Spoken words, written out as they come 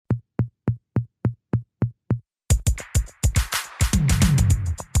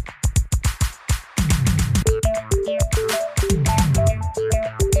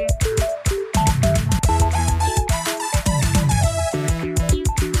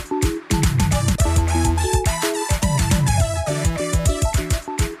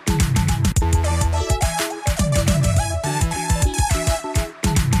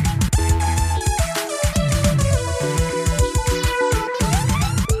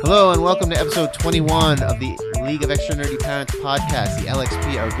Hello and welcome to episode 21 of the League of Extra Nerdy Parents podcast. The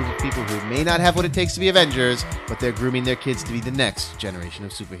LXP are a group of people who may not have what it takes to be Avengers, but they're grooming their kids to be the next generation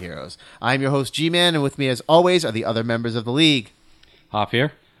of superheroes. I'm your host, G-Man, and with me as always are the other members of the League. Hop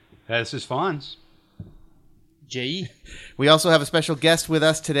here. This is Fonz. J.E. We also have a special guest with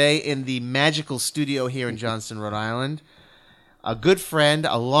us today in the magical studio here in Johnston, Rhode Island. A good friend,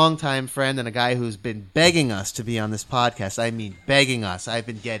 a longtime friend, and a guy who's been begging us to be on this podcast. I mean, begging us. I've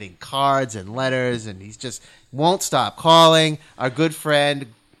been getting cards and letters, and he's just won't stop calling. Our good friend,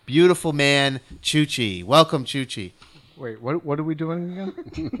 beautiful man, Chuchi. Welcome, Chuchi. Wait, what are we doing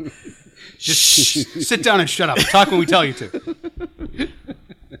again? Just sit down and shut up. Talk when we tell you to.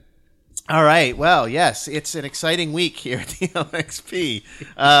 All right. Well, yes, it's an exciting week here at the LXP.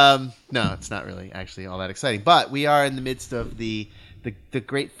 No, it's not really actually all that exciting. But we are in the midst of the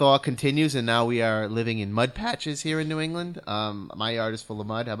great thaw continues, and now we are living in mud patches here in New England. My yard is full of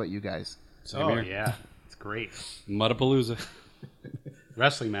mud. How about you guys? Same here. Yeah. It's great. Mudapalooza.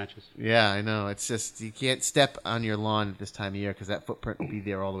 Wrestling matches. Yeah, I know. It's just you can't step on your lawn at this time of year because that footprint will be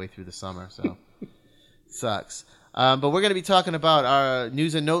there all the way through the summer. So sucks. But we're going to be talking about our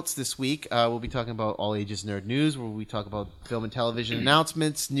news and notes this week. We'll be talking about All Ages Nerd News, where we talk about film and television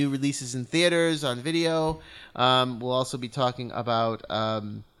announcements, new releases in theaters, on video. We'll also be talking about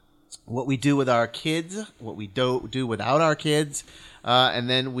what we do with our kids, what we do without our kids. And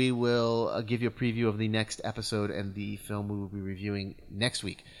then we will give you a preview of the next episode and the film we will be reviewing next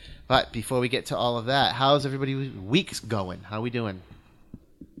week. But before we get to all of that, how's everybody's weeks going? How are we doing?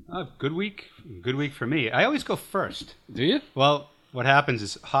 Good week. Good week for me. I always go first. Do you? Well, what happens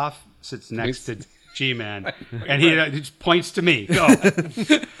is Hoff sits next to G-Man, and he just points to me. Go.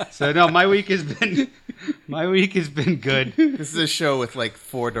 So no, my week has been good. This is a show with like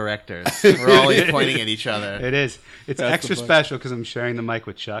 4 directors. We're all pointing at each other. It is. It's extra special because I'm sharing the mic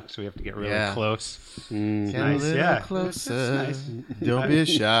with Chuck, so we have to get really close. Get Nice, a little yeah. closer. Nice. Don't be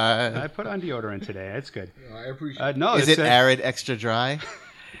shy. I put on deodorant today. That's good. I appreciate No, Is it's it Arid Extra Dry?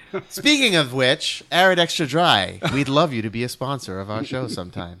 Speaking of which, Arid Extra Dry, we'd love you to be a sponsor of our show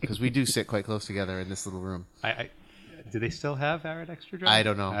sometime because we do sit quite close together in this little room. Do they still have Arid Extra Dry? I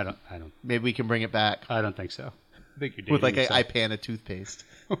don't know. I don't. Maybe we can bring it back I don't think so. I think you're dating with like a yourself. Ipana toothpaste.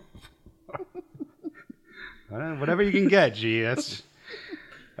 Whatever you can get, G. That's.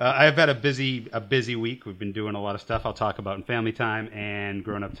 I've had a busy week. We've been doing a lot of stuff. I'll talk about in family time and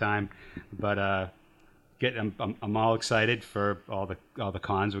grown up time, but I'm all excited for all the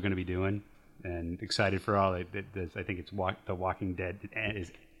cons we're going to be doing, and excited for all. I think it's The Walking Dead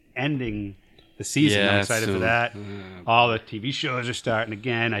is ending the season. Yeah, I'm excited soon. for that. All the TV shows are starting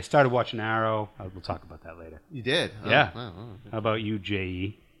again. I started watching Arrow. We'll talk about that later. You did? Yeah. Wow. How about you,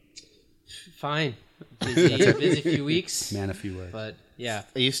 J.E.? Fine. Busy few weeks. Man, a few words. But yeah.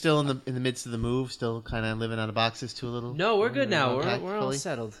 Are you still in the midst of the move? Still kind of living out of boxes too a little? No, we're good now. Unpacked We're all fully?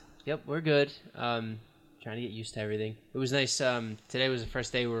 settled. Yep, we're good. Trying to get used to everything. It was nice. Today was the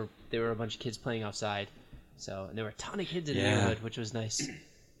first day where there were a bunch of kids playing outside. And there were a ton of kids in the neighborhood, which was nice.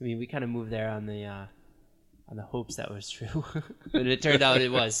 I mean, we kind of moved there on the hopes that was true, but it turned out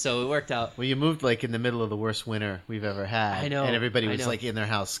it was. So it worked out. Well, you moved like in the middle of the worst winter we've ever had. I know, and everybody I was know. like in their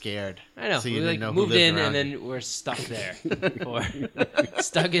house scared. I know. So you we didn't know who moved lived in, around and you. then we're stuck there,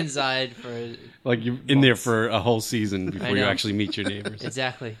 stuck inside for Like you're in there for a whole season before you know. actually meet your neighbors.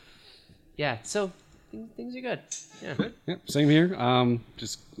 exactly. Yeah. So things are good. Yeah. Yep, same here.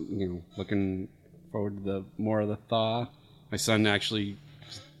 Just looking forward to more of the thaw. My son actually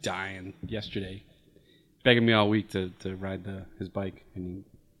was dying yesterday, begging me all week to ride his bike, and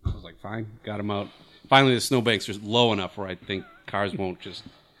I was like, fine, got him out. Finally, the snowbanks are low enough where I think cars won't just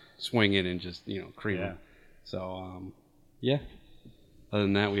swing in and just cream him. So yeah. Other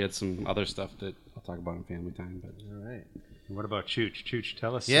than that, we had some other stuff that I'll talk about in family time. But All right. What about Chooch? Chooch,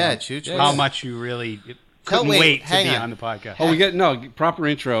 tell us. Yeah, Chooch. How much you really couldn't wait to hang be on. on the podcast. we get proper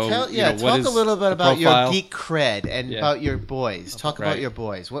intro. Talk what is a little bit the about profile? your geek cred and Yeah. about your boys. Talk about Right. your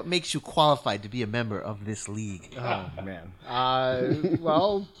boys. What makes you qualified to be a member of this league? Oh man.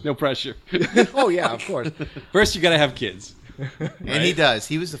 Well. No pressure. Oh yeah, of course. First, you got to have kids. And he does.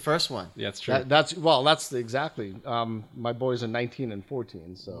 He was the first one. Yeah, that's true. That's exactly. My boys are 19 and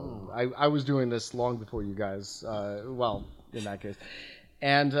 14, so I was doing this long before you guys. In that case,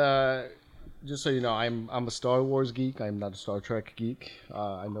 and just so you know, I'm a Star Wars geek. I'm not a Star Trek geek.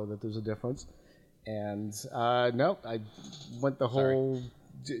 I know that there's a difference, and no, I went the whole.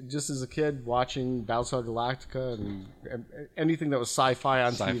 Just as a kid, watching Battlestar Galactica and anything that was sci-fi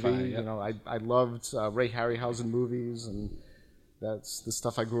on Sci-fi, TV, yep. I loved Ray Harryhausen movies and That's the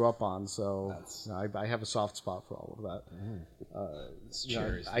stuff I grew up on. So I have a soft spot for all of that.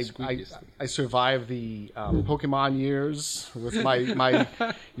 Cherries, the I squeakiest. I survived the Pokemon years with my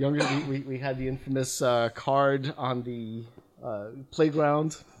younger. We had the infamous card on the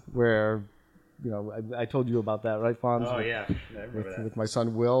playground where, I told you about that, right, Fonz? Oh yeah, I remember that. With my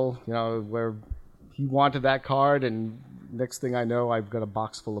son Will, where he wanted that card, and next thing I know, I've got a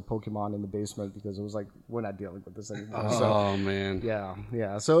box full of Pokemon in the basement because it was like, we're not dealing with this anymore. Oh man.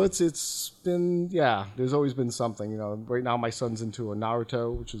 Yeah. So it's been, there's always been something. Right now my son's into a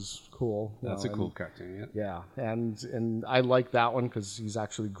Naruto, which is cool. That's a cool cartoon. Yeah, and I like that one because he's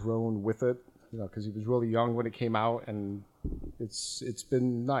actually grown with it. Because he was really young when it came out, and it's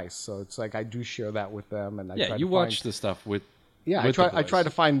been nice. So it's like I do share that with them, and I try You to watch the stuff with. Yeah, with I try to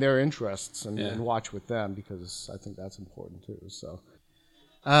find their interests and Yeah. watch with them because I think that's important too. So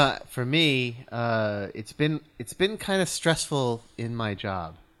For me, it's been kind of stressful in my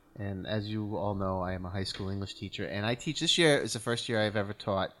job, and as you all know, I am a high school English teacher, and I teach. This year is the first year I've ever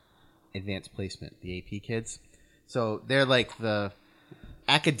taught advanced placement, the AP kids. So they're like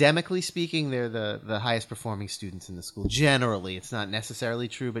academically speaking, they're the highest performing students in the school. Generally, it's not necessarily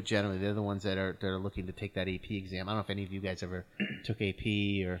true, but generally they're the ones that are looking to take that AP exam. I don't know if any of you guys ever took AP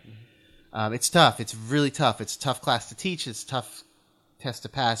or. It's tough. It's really tough. It's a tough class to teach. It's a tough test to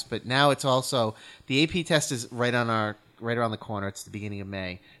pass. But now it's also the AP test is right around the corner. It's the beginning of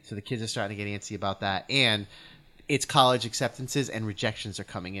May, so the kids are starting to get antsy about that. And it's college acceptances and rejections are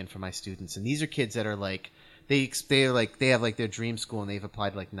coming in for my students, and these are kids that are like. They have like their dream school and they've applied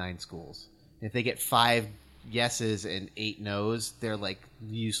to like 9 schools. And if they get 5 yeses and 8 nos, they're like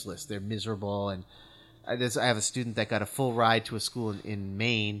useless. They're miserable. And I have a student that got a full ride to a school in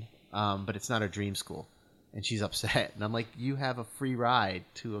Maine, but it's not her dream school, and she's upset. And I'm like, you have a free ride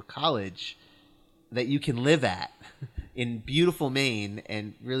to a college that you can live at in beautiful Maine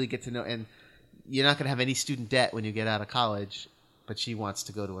and really get to know. And you're not going to have any student debt when you get out of college. But she wants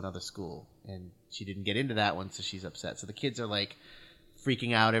to go to another school, and she didn't get into that one, so she's upset. So the kids are like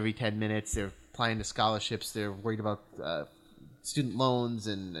freaking out every 10 minutes. They're applying to scholarships. They're worried about student loans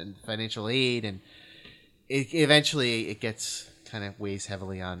and financial aid, and eventually it gets kind of weighs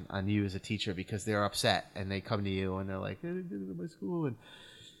heavily on you as a teacher because they're upset and they come to you and they're like, I didn't get into my school, and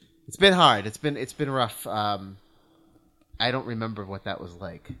it's been hard. It's been rough. I don't remember what that was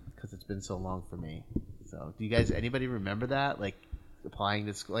like because it's been so long for me. So do you guys, anybody remember that? Like applying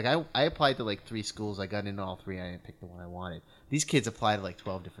to school? Like I applied to like 3 schools. I got into all 3. I didn't pick the one I wanted. These kids apply to like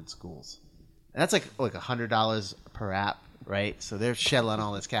 12 different schools. And that's like $100 per app, right? So they're shelling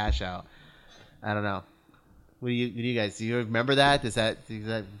all this cash out. I don't know. Do you remember that? Does that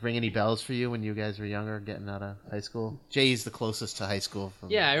ring any bells for you when you guys were younger, getting out of high school? Jay's the closest to high school.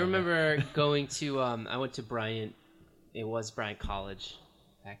 Yeah, I remember going to. I went to Bryant. It was Bryant College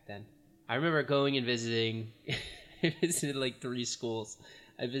back then. I remember going and visiting. I visited like 3 schools.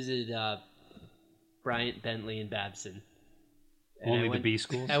 I visited Bryant, Bentley, and Babson. And Only the B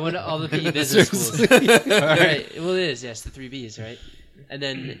schools? I went to all the B business schools. Right. Well, it is. Yes, the 3 Bs, right? And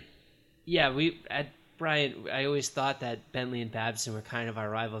then, yeah, at Bryant, I always thought that Bentley and Babson were kind of our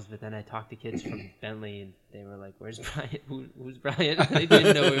rivals, but then I talked to kids from Bentley, and they were like, "Where's Bryant? Who's Bryant?" They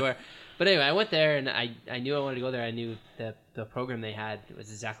didn't know who we were. But anyway, I went there, and I knew I wanted to go there. I knew that the program they had was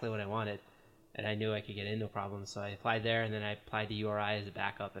exactly what I wanted, and I knew I could get in no problem. So I applied there, and then I applied to URI as a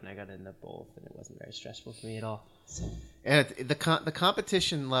backup, and I got into both, and it wasn't very stressful for me at all. So. And the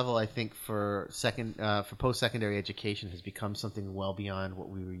competition level, I think, for post-secondary education has become something well beyond what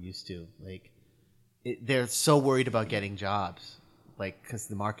we were used to. Like, they're so worried about getting jobs, like, because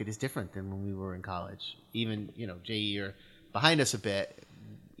the market is different than when we were in college. Even, Jay, you're behind us a bit.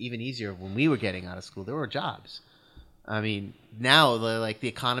 Even easier when we were getting out of school, there were jobs. I mean, now the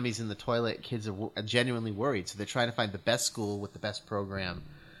economy's in the toilet. Kids are genuinely worried, so they're trying to find the best school with the best program,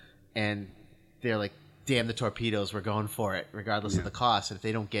 and they're like, "Damn the torpedoes, we're going for it, regardless of the cost." And if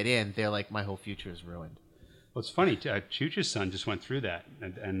they don't get in, they're like, "My whole future is ruined." Well, it's funny. Chuch's son just went through that,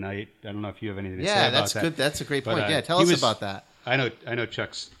 and I don't know if you have anything to say Yeah, about that's that. good. That's a great But, point. Yeah, tell us about that. I know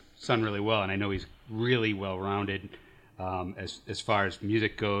Chuck's son really well, and I know he's really well rounded as far as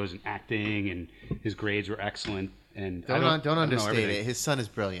music goes and acting, and his grades were excellent. And Don't I know understate it. everything. His son is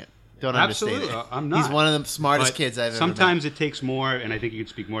brilliant. Don't Absolutely, understate it. I'm not. He's one of the smartest But kids I've ever met. sometimes it takes more, and I think you could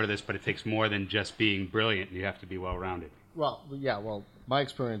speak more to this, but it takes more than just being brilliant. You have to be well rounded. Well, yeah. Well, my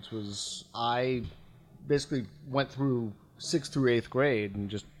experience was I basically went through 6th through 8th grade and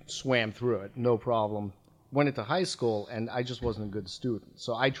just swam through it, no problem. Went into high school, and I just wasn't a good student.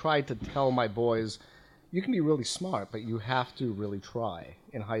 So I tried to tell my boys, you can be really smart, but you have to really try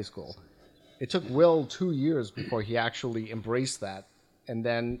in high school. It took Will 2 years before he actually embraced that. And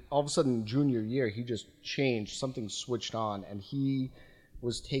then all of a sudden, junior year, he just changed. Something switched on, and he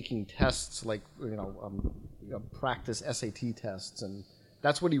was taking tests like practice SAT tests, and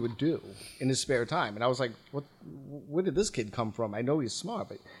that's what he would do in his spare time. And I was like, "What? Where did this kid come from? I know he's smart,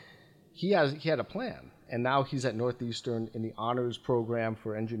 but he had a plan." And now he's at Northeastern in the honors program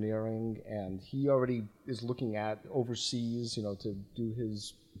for engineering, and he already is looking at overseas, to do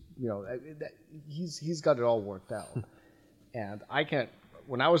his, he's got it all worked out. And I can't.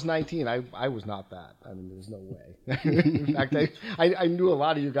 When I was 19, I was not that. I mean, there's no way. In fact, I knew a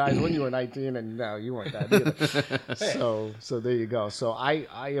lot of you guys when you were 19, and no, you weren't that either. So there you go. So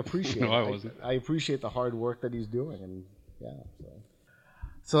I appreciate. No, I wasn't. I appreciate the hard work that he's doing, and yeah.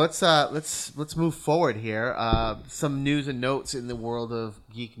 So let's move forward here. Some news and notes in the world of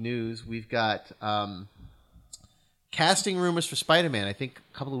geek news. We've got casting rumors for Spider-Man. I think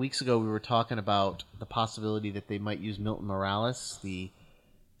a couple of weeks ago we were talking about the possibility that they might use Milton Morales, the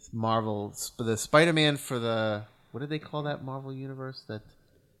Spider-Man for the, what did they call that Marvel universe? The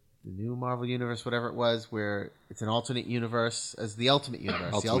new Marvel universe, whatever it was, where it's an alternate universe as the Ultimate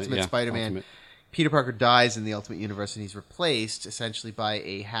Universe, the Ultimate Spider-Man. Ultimate. Peter Parker dies in the Ultimate Universe, and he's replaced essentially by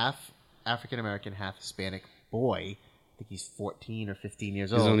a half African-American, half Hispanic boy. I think he's 14 or 15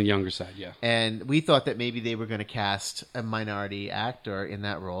 years old. He's on the younger side, yeah. And we thought that maybe they were going to cast a minority actor in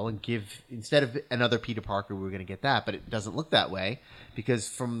that role and give, instead of another Peter Parker, we were going to get that. But it doesn't look that way, because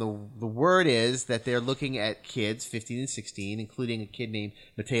from the word is that they're looking at kids 15 and 16, including a kid named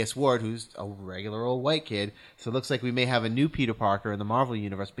Matthias Ward, who's a regular old white kid. So it looks like we may have a new Peter Parker in the Marvel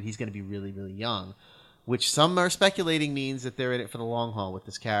Universe, but he's going to be really, really young, which some are speculating means that they're in it for the long haul with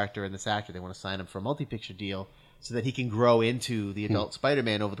this character and this actor. They want to sign him for a multi-picture deal so that he can grow into the adult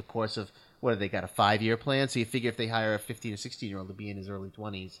Spider-Man over the course of, what have they got, a 5-year plan? So you figure if they hire a 15 or 16-year-old to be in his early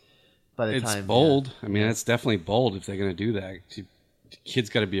 20s by the time... It's bold. Yeah. I mean, that's definitely bold if they're going to do that. The kid's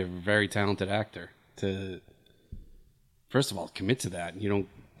got to be a very talented actor to, first of all, commit to that. You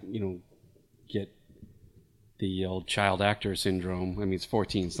don't get the old child actor syndrome. I mean, it's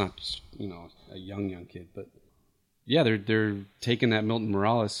 14. It's not just, a young kid. But, yeah, they're taking that Milton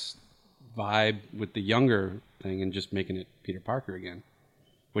Morales vibe with the younger thing and just making it Peter Parker again,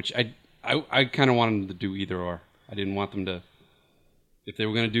 which I kind of wanted them to do either or. I didn't want them to, if they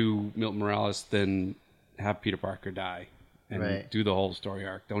were going to do Milton Morales, then have Peter Parker die and do the whole story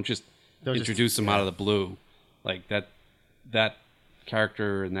arc. Don't just introduce him out of the blue. Like that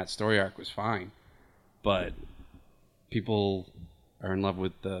character and that story arc was fine, but people are in love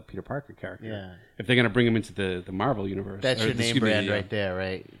with the Peter Parker character. Yeah. If they're going to bring him into the Marvel universe, that's your name brand right there,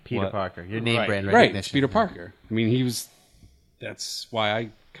 right? Peter Parker. Your name brand right. recognition. Right, it's Peter Parker. I mean, that's why I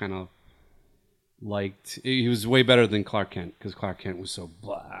kind of liked, he was way better than Clark Kent, because Clark Kent was so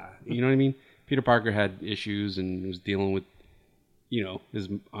blah. You know what I mean? Peter Parker had issues and was dealing with, his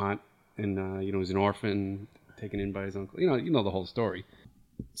aunt, and, he was an orphan, taken in by his uncle. You know the whole story.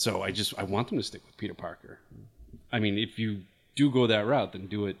 So I want them to stick with Peter Parker. I mean, if you do go that route, then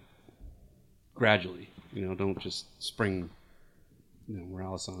do it gradually. Don't just spring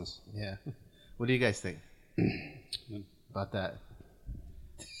Morales on us. Yeah. What do you guys think about that?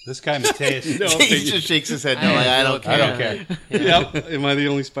 This guy Matthias. He just shakes his head. No, I don't care. I don't care. Yep. Am I the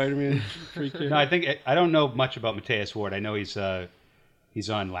only Spider-Man freak here? No, I don't know much about Matthias Ward. I know he's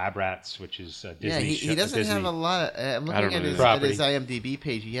on Lab Rats, which is Disney. Yeah, he doesn't Disney. have a lot of. I'm looking at his IMDb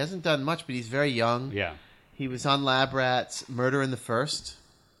page. He hasn't done much, but he's very young. Yeah. He was on Lab Rats, Murder in the First,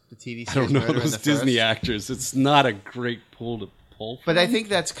 the TV series. I don't know Murder those in the Disney First. actors. It's not a great pool to pull from. But I think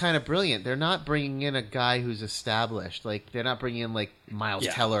that's kind of brilliant. They're not bringing in a guy who's established. Like, they're not bringing in, like, Miles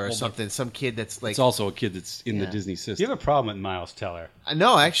Teller or something. Some kid that's, like... It's also a kid that's in the Disney system. Do you have a problem with Miles Teller?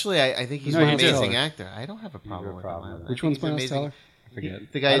 No, actually, I think he's No, an you do. amazing actor. I don't have a problem with him. Which one's Miles Teller? I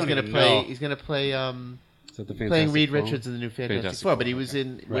forget. The guy who's going to even play... know. He's going to play... Is that the playing Fantastic Reed Four? Richards in the new Fantastic Fantastic Four, but Four, he was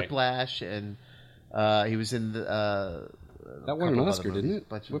in Right. Whiplash, and he was in the... That won an couple of Oscar, other didn't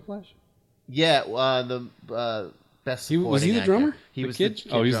movies. it? Whiplash? Yeah, the best supporting Was he the actor. drummer? He The was kid?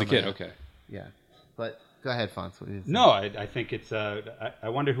 the Oh, he's the drummer, kid. Okay. Yeah. But go ahead, Fonz. What do you think? No, I think it's. I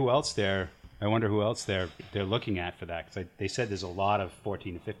wonder who else they're looking at for that, because they said there's a lot of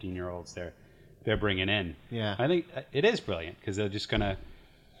 14 to 15-year-olds they're bringing in. Yeah. I think it is brilliant, because they're just gonna.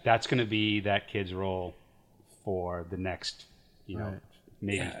 That's gonna be that kid's role for the next,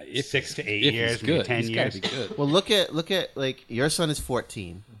 maybe 6 to 8 years, he's maybe good. 10 He's gotta years. be good. Well, look at like your son is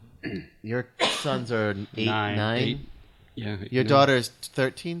 14. Your sons are 8, 9. 8. Yeah. Your daughter is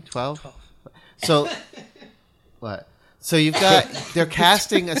 13, 12. So what? So you've got they're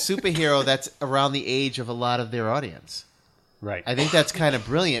casting a superhero that's around the age of a lot of their audience. Right. I think that's kind of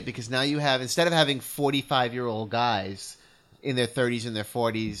brilliant because now you have, instead of having 45-year-old guys in their 30s and their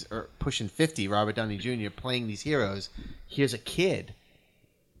 40s or pushing 50, Robert Downey Jr. playing these heroes, here's a kid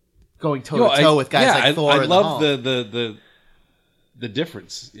going toe to toe with guys like Thor. I and love Hulk. the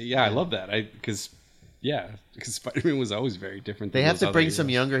difference. Yeah, I love that. Because Spider-Man was always very different. They than have those to other bring heroes. some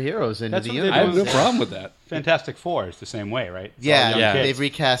younger heroes into That's the what they universe. I have no problem with that. Fantastic Four is the same way, right? It's all Yeah, young yeah. kids. They've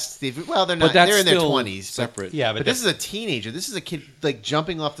recast. Well, they're But not. that's They're in their still 20s. separate. Yeah, But this is a teenager. This is a kid like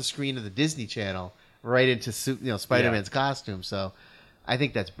jumping off the screen of the Disney Channel right into Spider-Man's costume. So I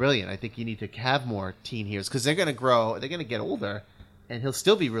think that's brilliant. I think you need to have more teen heroes because they're going to grow. They're going to get older, and he'll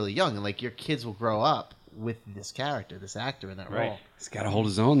still be really young. And like your kids will grow up with this character, this actor in that Right. role. He's got to hold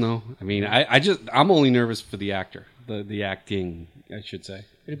his own, though. I mean, I'm only nervous for the actor, the acting, I should say.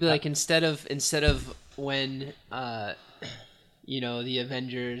 It'd be like instead of when the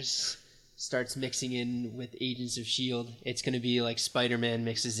Avengers starts mixing in with Agents of S.H.I.E.L.D., it's going to be like Spider-Man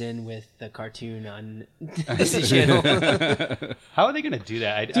mixes in with the cartoon on Disney Channel. How are they going to do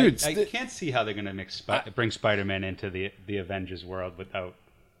that? Dude, I can't see how they're going to bring Spider-Man into the Avengers world without.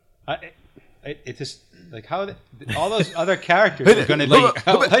 It just like how all those other characters are going to be.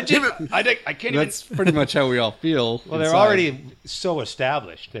 I can't even. That's pretty much how we all feel. Well, they're inside. already so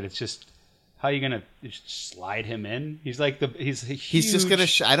established that it's just how are you going to just slide him in? He's like he's He's just going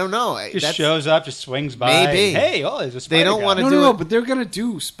to. I don't know. just shows up, just swings by. Maybe. Hey, there's a spider They don't guy. wanna No, do no, it- but they're gonna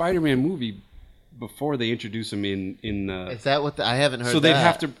do Spider-Man movie before they introduce him in. Is that what I haven't heard? So they'd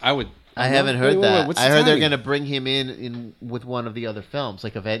that. have to. I haven't heard wait, that. what's I the heard they're timing? going to bring him in with one of the other films,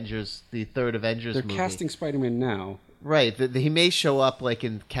 like Avengers, the third Avengers They're movie. casting Spider-Man now. Right. He may show up like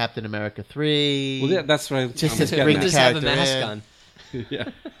in Captain America 3. Well, yeah, that's what I Just I'm to getting bring at. the Just have a character mask in. on. Yeah,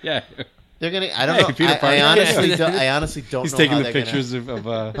 yeah. They're gonna. I don't Hey, know. Peter Parker. I honestly don't. He's know taking how the they're pictures Gonna,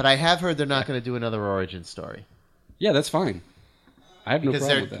 of. but I have heard they're not going to do another origin story Yeah, that's fine. I have no because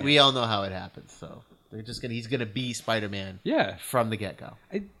problem with that. we all know how it happens. So they're just gonna. He's gonna be Spider-Man. Yeah, From the get-go.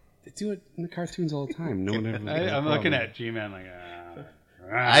 they do it in the cartoons all the time. No one ever. I'm looking at G-Man like.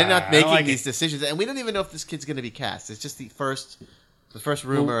 I'm not I don't making like these it. decisions, and we don't even know if this kid's going to be cast. It's just the first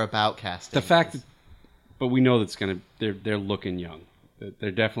rumor about casting. The fact that, but we know that's gonna. They're looking young.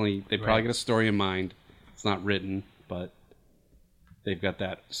 They're definitely. They probably Right. got a story in mind. It's not written, but they've got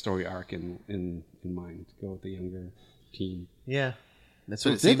that story arc in mind to go with the younger team. yeah, that's So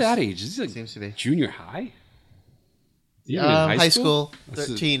what it they're seems. that age. This is like seems to be. junior high. Is he even in High school. This is-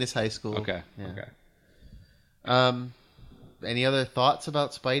 13 is high school. Okay. Yeah. Okay. Any other thoughts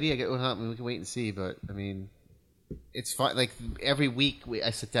about Spidey? We can wait and see, but I mean, it's fun. Like every week, I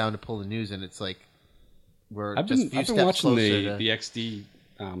sit down to pull the news, and it's like we're I've just been a few I've been steps watching closer the to.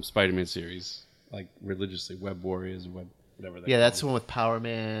 XD Spider-Man series like religiously. Web Warriors, whatever. Yeah, that's the one with Power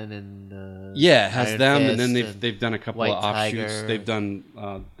Man and. Yeah, it has Iron them, Fist and then they've done a couple White of offshoots. Tiger. They've done.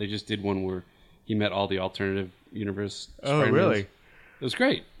 They just did one where he met all the alternative universe. Oh, Spider-Mans. really? It was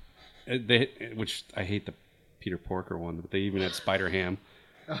great. Which I hate the Peter Porker one, but they even had Spider Ham.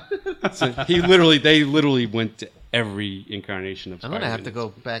 So they literally went to every incarnation of I'm Spider-Man. gonna have to go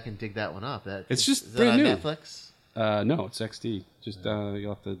back and dig that one up. It's just is that brand on new. Netflix. No, it's XD. Just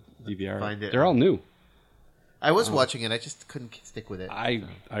you'll have to DVR. Find it. They're all new. I was watching it. I just couldn't stick with it. I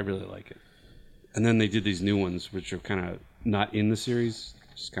really like it. And then they did these new ones, which are kind of not in the series,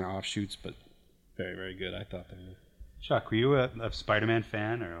 just kind of offshoots, but very, very good. I thought they were. Chuck, were you a Spider-Man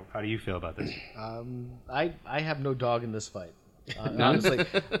fan, or how do you feel about this? I have no dog in this fight. Honestly,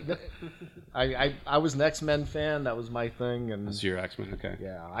 I was an X-Men fan. That was my thing, and That's your X-Men, okay.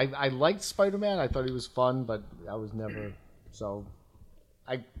 yeah, I liked Spider-Man. I thought he was fun, but I was never so.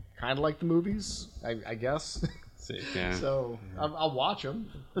 I kind of like the movies, I guess. See, yeah. So I'll watch them.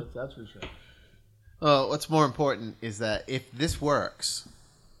 That's for sure. Well, what's more important is that if this works,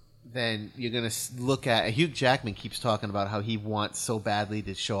 then you're going to look at Hugh Jackman keeps talking about how he wants so badly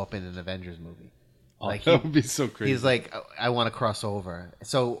to show up in an Avengers movie. Like that would be so crazy. he's like, I want to cross over.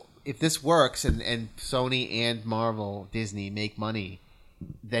 So if this works and Sony and Marvel, Disney make money,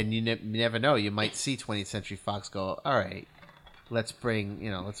 then you never know. You might see 20th Century Fox go, all right, let's bring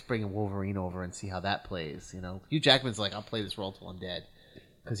a Wolverine over and see how that plays. Hugh Jackman's like, I'll play this role till I'm dead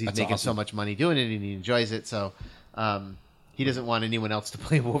because he's That's making so awesome. much money doing it and he enjoys it. So he doesn't want anyone else to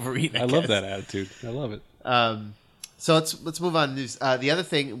play Wolverine. I love that attitude. I love it. So let's move on to news. The other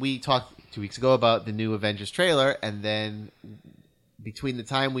thing we talked 2 weeks ago about the new Avengers trailer, and then between the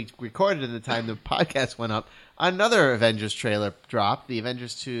time we recorded and the time the podcast went up, another Avengers trailer dropped. The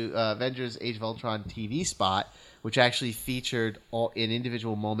Avengers Age of Ultron TV spot, which actually featured an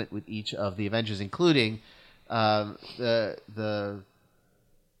individual moment with each of the Avengers, including the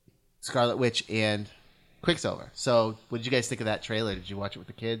Scarlet Witch and Quicksilver. So, what did you guys think of that trailer? Did you watch it with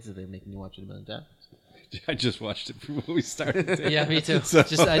the kids? Are they making you watch it a million times? I just watched it before we started. Yeah, me too. So-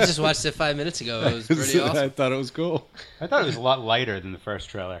 I just watched it 5 minutes ago. It was pretty I awesome. thought it was cool. I thought it was a lot lighter than the first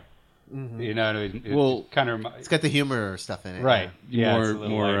trailer. You know, it Well, kind of It's got the humor stuff in it. right. Yeah, it's a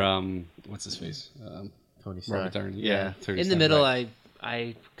more, little lighter. what's his face? Tony Stark. Robert Downey. Yeah. Tony In the Stark. middle, Right.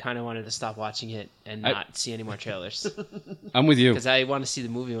 I kind of wanted to stop watching it and I- not see any more trailers I'm with you. because I want to see the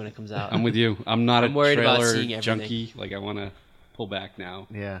movie when it comes out. I'm with you. I'm not I'm a worried about trailer seeing everything. junkie. Like I want to pull back now.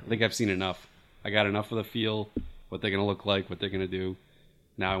 Yeah. I think I've seen enough. I got enough of the feel, what they're gonna look like, what they're gonna do.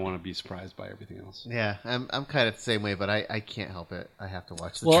 Now I want to be surprised by everything else. Yeah, I'm kind of the same way, but I can't help it. I have to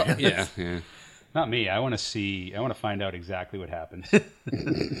watch the Well, trailer. Yeah. Not me. I want to find out exactly what happens. I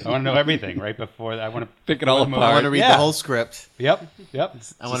want to know everything right before that. I want to Pick it all I want to apart. read Yeah. the whole script. Yep.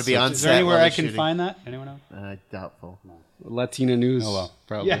 I want to be on Is set. there anywhere while I they're can shooting. find that? Anyone else? Doubtful. Latina news. Oh, well.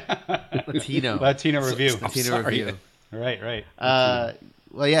 probably. Yeah. Latino. Latino review. Latino sorry. review. Right.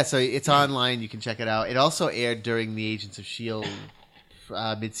 Well, yeah. So it's online. You can check it out. It also aired during the Agents of Shield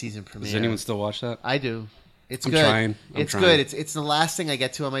mid-season premiere. Does anyone still watch that? I do. It's I'm good. trying. I'm It's trying. good. It's the last thing I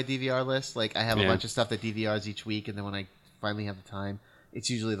get to on my DVR list. Like I have a Yeah. bunch of stuff that DVRs each week, and then when I finally have the time, it's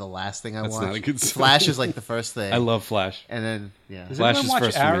usually the last thing I That's watch. not a good sign. Flash is like the first thing. I love Flash. And then Does Flash anyone is watch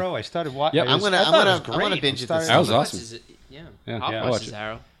first for me. Arrow? I started watching. Yep. I'm gonna binge it this Arrow's summer. awesome. Yeah, Yeah. Hop Yeah, watches watch it.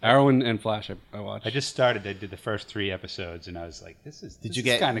 Arrow. Arrow and Flash. I watched. I just started. I did the first 3 episodes, and I was like, "This is." Did this you is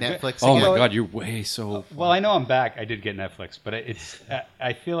get kinda Netflix? Good. Oh again? my god, you're way so. Well, I know I'm back. I did get Netflix, but it's.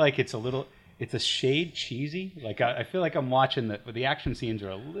 I feel like it's a little. It's a shade cheesy. Like I feel like I'm watching the action scenes are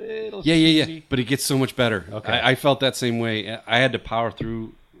a little. Yeah. cheesy. But it gets so much better. Okay. I felt that same way. I had to power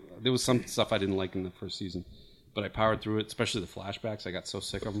through. There was some stuff I didn't like in the first season, but I powered through it. Especially the flashbacks. I got so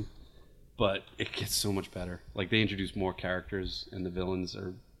sick of them. But it gets so much better. Like they introduce more characters, and the villains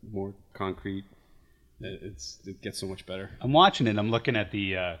are more concrete. It gets so much better. I'm watching it. I'm looking at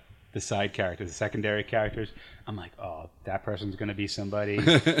the side characters, the secondary characters. I'm like, oh, that person's going to be somebody.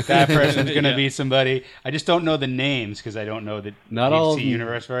 That person's going to be somebody. I just don't know the names because I don't know the Not all of DC them.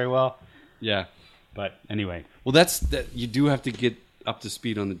 universe very well. Yeah. But anyway, Well, that. You do have to get up to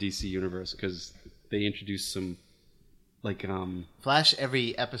speed on the DC universe because they introduce some, like Flash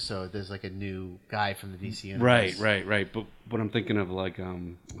every episode. There's like a new guy from the DC universe. Right. But what I'm thinking of, like, oh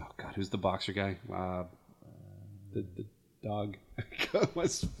god, who's the boxer guy? The dog.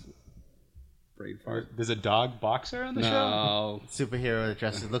 What's brain fart? there's a dog boxer on the show. No. Superhero that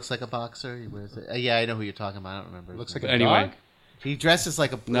dresses looks like a boxer. He wears it. Yeah, I know who you're talking about. I don't remember. his Looks name. like a Anyway. dog. He dresses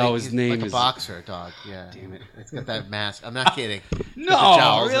like a No, like, his name like a is- boxer dog. Yeah, Damn it. It's got that mask. I'm not kidding. No, Got the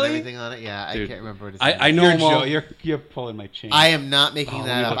jowls really? and everything on it. Yeah, Dude, I can't remember what his name I is. know You're, him all. you're pulling my chain. I am not making Oh, that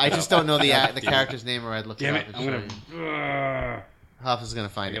let me up. look I it just up. don't know the Damn it. character's name, or I'd look Damn it it! up. I'm gonna. Huff is gonna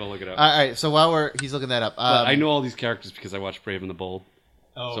find I gotta it. look it up. All right. So while he's looking that up, But I know all these characters because I watched Brave and the Bold.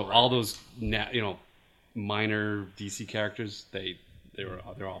 Oh, So right. all those minor DC characters, they're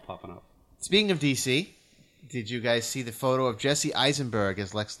all popping up. Speaking of DC, did you guys see the photo of Jesse Eisenberg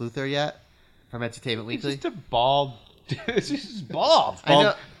as Lex Luthor yet from Entertainment He's Weekly? just a bald. He's just bald. I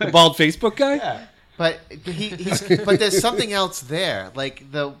know, The bald Facebook guy. Yeah. but but there's something else there. Like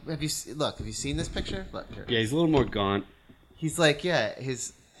have you seen this picture? Look here. Yeah, he's a little more gaunt. He's like, yeah,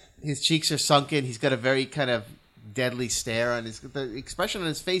 his cheeks are sunken. He's got a very kind of deadly stare on the expression on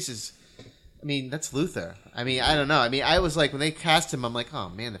his face is. I mean, that's Luthor. I mean, I don't know. I mean, I was like, when they cast him, I'm like, oh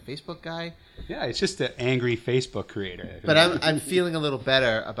man, the Facebook guy. Yeah, it's just an angry Facebook creator. But I'm feeling a little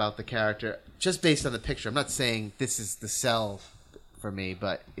better about the character just based on the picture. I'm not saying this is the sell for me,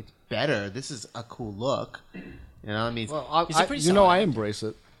 but it's better. This is a cool look. You know, I mean, Well, He's a pretty you know, solid I embrace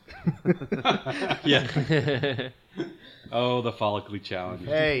it. Yeah. Oh, the follicly challenge.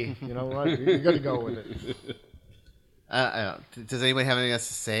 Hey, you know what? You got to go with it. I don't. Does anybody have anything else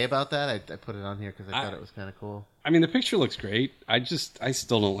to say about that? I put it on here because I thought I- it was kind of cool. I mean, the picture looks great. I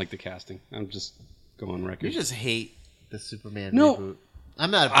still don't like the casting. I'm just going record. You just hate the Superman No. reboot.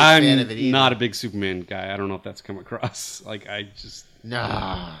 I'm not a big fan of it I'm either. not a big Superman guy. I don't know if that's come across. Like,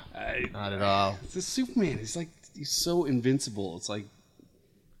 Nah, not at all. It's a Superman. He's so invincible. It's like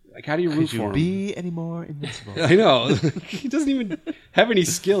how do you root Could for you him? be any more invincible? I know. He doesn't even have any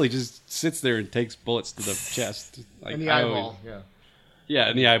skill. He just sits there and takes bullets to the chest. Like, In the I eyeball, always- yeah. Yeah,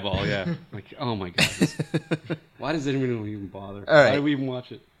 in the eyeball, yeah. Like, oh my god. Why does anyone even bother? All right. Why do we even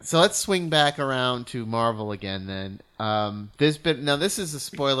watch it? So let's swing back around to Marvel again then. This is a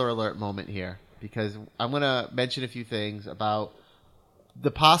spoiler alert moment here because I'm going to mention a few things about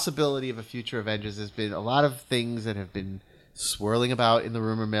the possibility of a future Avengers. There's been a lot of things that have been swirling about in the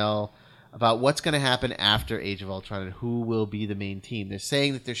rumor mill about what's going to happen after Age of Ultron and who will be the main team. They're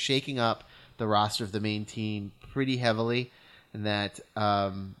saying that they're shaking up the roster of the main team pretty heavily, and that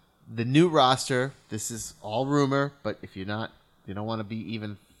the new roster. This is all rumor, but if you don't want to be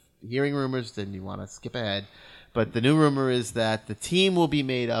even hearing rumors, then you want to skip ahead. But the new rumor is that the team will be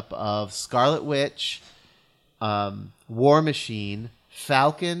made up of Scarlet Witch, War Machine,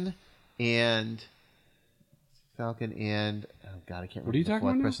 Falcon, and oh God, I can't remember. What are you the talking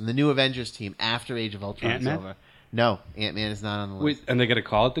fourth about now? person. The new Avengers team after Age of Ultron Ant-Man? is over. No, Ant-Man is not on the list. Wait, and they got to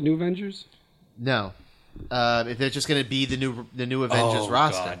call it the New Avengers? No, if they're just going to be the new Avengers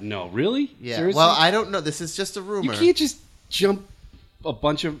roster. God, no, really? Yeah. Seriously? Well, I don't know. This is just a rumor. You can't just jump a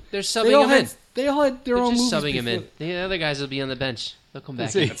bunch of. They're They subbing all him had, in. They all had their They're own just movies subbing him in. before. The other guys will be on the bench. They'll come back.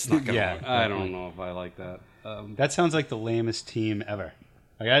 See, in. It's not gonna Yeah, work. I don't know if I like that. That sounds like the lamest team ever.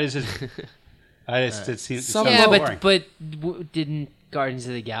 Like it seems Some- Yeah, boring. but didn't Guardians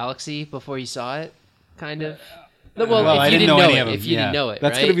of the Galaxy before you saw it? Kind of. Well, I if you didn't know know any it, of them, if you yeah. didn't know it,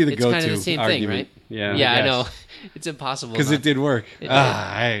 That's right? gonna be the it's kind of go-to the same argument. thing, right? Yeah. Yeah, I Yes. know. It's impossible. Because not it did work. It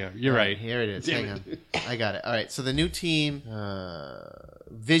did. You're right. Here it is. Hang on. I got it. All right. So the new team,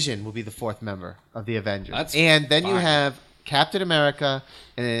 Vision, will be the fourth member of the Avengers. That's and then you fine. have Captain America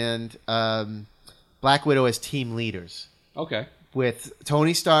and Black Widow as team leaders, Okay. with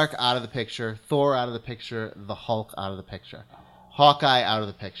Tony Stark out of the picture, Thor out of the picture, the Hulk out of the picture, Hawkeye out of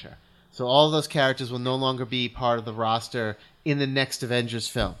the picture. So all of those characters will no longer be part of the roster in the next Avengers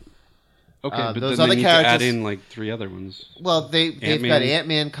film. Okay, but those then other they need to add characters- in like 3 other ones. Well, they've Ant-Man. got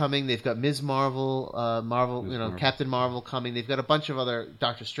Ant-Man coming. They've got Ms. Marvel, Marvel, Marvel. Captain Marvel coming. They've got a bunch of other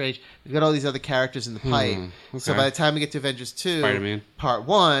Doctor Strange. They've got all these other characters in the pipe. So okay. by the time we get to Avengers 2, Spider-Man. Part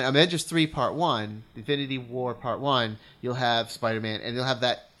 1, Avengers 3 Part 1, Infinity War Part 1, you'll have Spider-Man, and you'll have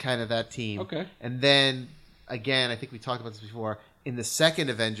that team. Okay. And then, again, I think we talked about this before, in the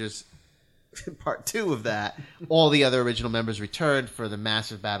second Avengers Part 2 of that, all the other original members returned for the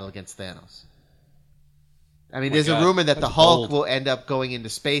massive battle against Thanos. I mean, there's God. a rumor that the That's Hulk bold. will end up going into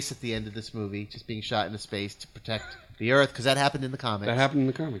space at the end of this movie, just being shot into space to protect the Earth, because that happened in the comics. That happened in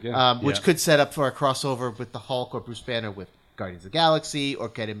the comic, yeah. Which Yeah. could set up for a crossover with the Hulk or Bruce Banner with Guardians of the Galaxy, or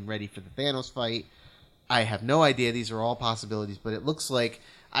get him ready for the Thanos fight. I have no idea. These are all possibilities, but it looks like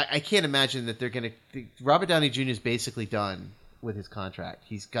I can't imagine that they're going to. Robert Downey Jr. is basically done with his contract.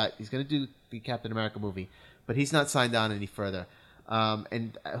 He's going to do the Captain America movie, but he's not signed on any further.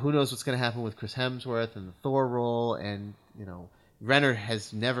 And who knows what's going to happen with Chris Hemsworth and the Thor role, and Renner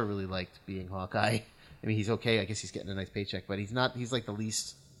has never really liked being Hawkeye. I mean, he's okay. I guess he's getting a nice paycheck, but he's not. He's like the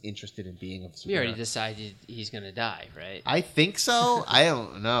least interested in being a superhero. We already decided he's going to die, right? I think so. I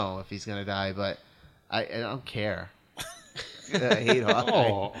don't know if he's gonna die, but I don't care. I hate Hawkeye.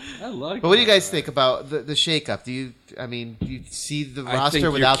 Oh, I like But what do you that. guys think about the shakeup? Do you see the I roster think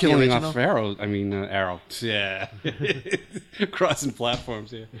you're without the killing original? off Arrow. Yeah. Crossing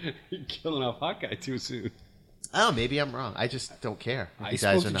platforms here. You're killing off Hawkeye too soon. Oh, maybe I'm wrong. I just don't care. If I he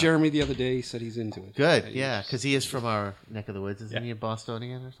spoke dies to or not. Jeremy the other day. He said he's into it. Good, yeah, because he is from our neck of the woods. Isn't Yeah. he a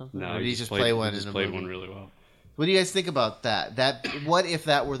Bostonian or something? No, or did he just played, play one? He just in a played movie? one really well. What do you guys think about that? What if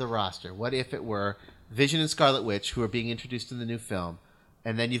that were the roster? What if it were Vision and Scarlet Witch, who are being introduced in the new film,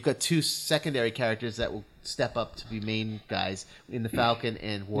 and then you've got 2 secondary characters that will step up to be main guys in the Falcon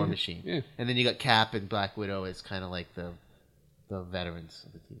and War Machine, yeah. and then you got Cap and Black Widow as kind of like the veterans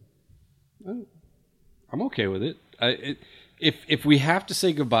of the team. I'm okay with it. If we have to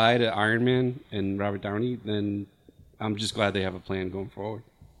say goodbye to Iron Man and Robert Downey, then I'm just glad they have a plan going forward.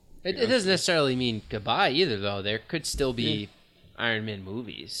 It doesn't necessarily mean goodbye either, though. There could still be Iron Man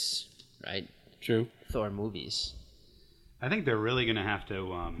movies, right? True. Thor movies. I think they're really going to have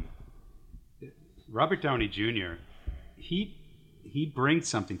to. Robert Downey Jr. He brings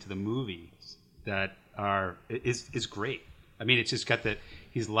something to the movies that is great. I mean, it's just got that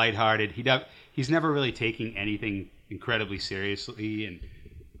he's lighthearted. He's never really taking anything incredibly seriously, and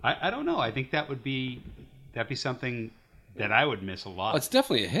I don't know. I think that'd be something that I would miss a lot. Well, it's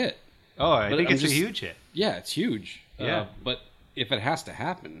definitely a hit. I but think I'm it's just- a huge hit. Yeah, it's huge. Yeah. But if it has to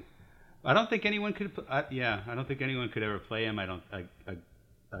happen, I don't think anyone could. I don't think anyone could ever play him.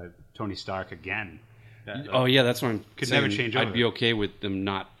 Tony Stark again. oh yeah, that's what I'm Could saying. never change I'd over. be okay with them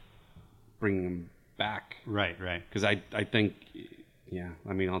not bringing him back Right. because I think, yeah,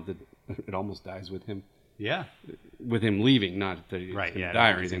 I mean, it almost dies with him. Yeah. With him leaving, not that he's Right, gonna yeah, I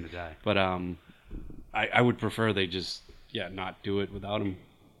die don't or think anything. he's gonna die. But I would prefer they just not do it without him.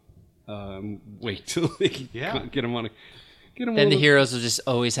 Wait till they can get him on. Then the heroes will just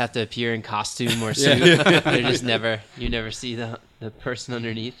always have to appear in costume or suit. They're just you never see the person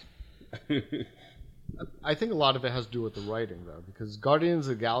underneath. I think a lot of it has to do with the writing, though, because Guardians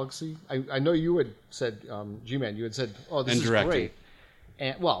of the Galaxy. I know you had said, G-Man, you had said, "Oh, this And is directing. great,"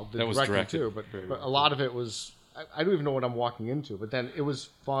 and well, the That was directing directed too, very but well. a lot of it was. I don't even know what I'm walking into, but then it was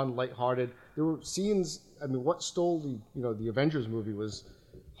fun, lighthearted. There were scenes. I mean, what stole the Avengers movie was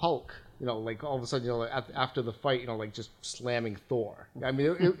Hulk. Like all of a sudden, after the fight, like just slamming Thor. I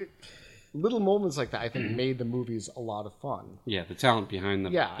mean, little moments like that, I think, made the movies a lot of fun. Yeah, the talent behind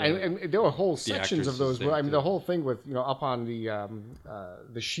them. Yeah, and there were whole sections of those. actresses there, I mean, too. the whole thing with up on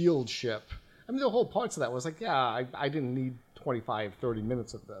the Shield ship. I mean, the whole parts of that was like, yeah, I didn't need 25, 30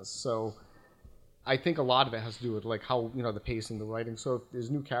 minutes of this. So I think a lot of it has to do with like how the pacing, the writing. So if there's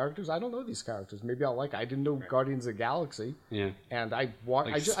new characters, I don't know these characters. Maybe I'll like it. I didn't know Guardians of the Galaxy, Yeah. and I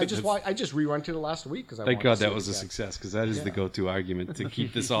Like, just re-rented it last week because I Thank wanted God to see that it was a again. success, because that is the go-to argument to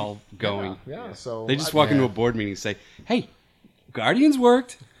keep this all going. Yeah, so They just walk into a board meeting and say, "Hey, Guardians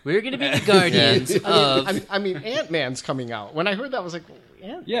worked." We're going to be the guardians of. I mean, Ant-Man's coming out. When I heard that, I was like,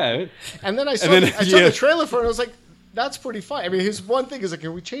 Ant. Yeah. And then I saw, then, I saw yeah. the trailer for it, and I was like, that's pretty fun. I mean, his one thing is like,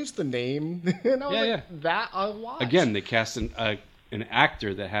 can we change the name? And I was Yeah, like, that I'll watch. Again, they cast an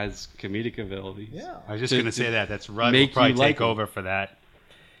actor that has comedic abilities. Yeah. I was just To- going to say to that's Rudd will make probably you like take him. over for that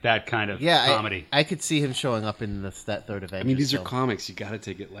kind of Yeah, comedy. I could see him showing up in that third Avengers. I mean, these are film. comics. You got to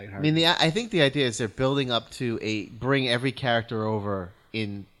take it lighthearted. I mean, I think the idea is they're building up to bring every character over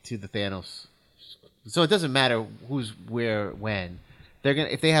into the Thanos. So it doesn't matter who's where when. They're gonna,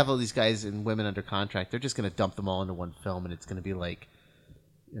 if they have all these guys and women under contract, they're just gonna dump them all into one film, and it's gonna be like,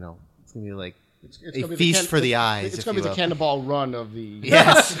 it's gonna be like It's a gonna be feast for the eyes. It's if going to you be the will. Cannonball Run of the.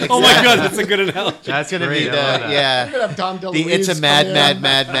 Yes. oh my God, that's a good analogy. That's It's gonna great. be I love that. We're yeah. gonna have Dom The DeLuise it's a come mad, in.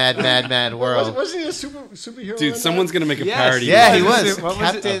 mad world. Wasn't he a superhero? Dude, in someone's that? gonna make a Yes. parody. Yeah, he What was. was it? What was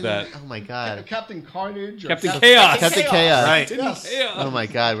it? Captain. Of that. Oh my God. Captain Carnage. Or Captain Chaos. Captain Chaos. Right. Yes. Oh my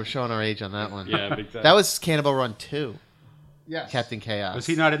God, we're showing our age on that one. Yeah, big time. That was Cannibal Run 2. Yes. Captain Chaos. Was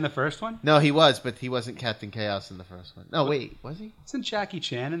he not in the first one? No, he was, but he wasn't Captain Chaos in the first one. No, wait, was he? Isn't Jackie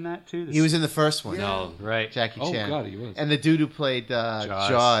Chan in that too? He was in the first one. No. Right. Jackie Oh, Chan. God, he was. And the dude who played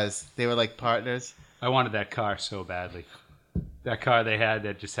Jaws. They were like partners. I wanted that car so badly. That car they had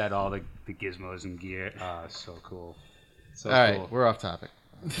that just had all the gizmos and gear. So cool. So All right, cool. we're off topic.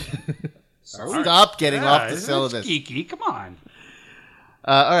 Stop getting off the it's syllabus. geeky. Come on.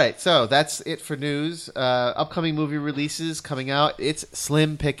 All right, so that's it for news. Upcoming movie releases coming out. It's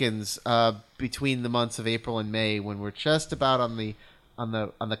slim pickings between the months of April and May, when we're just about on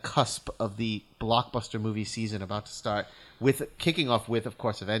the cusp of the blockbuster movie season about to start, with kicking off with, of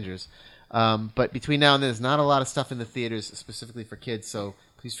course, Avengers. But between now and then, there's not a lot of stuff in the theaters specifically for kids, so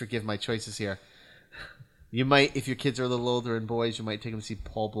please forgive my choices here. You might, if your kids are a little older and boys, you might take them to see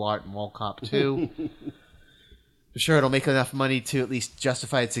Paul Blart and Mall Cop 2. For sure, it'll make enough money to at least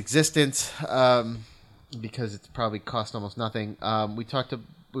justify its existence, because it's probably cost almost nothing. We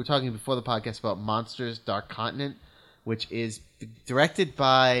were talking before the podcast about Monsters: Dark Continent, which is directed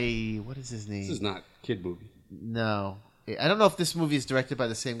by, what is his name? This is not kid movie. No, I don't know if this movie is directed by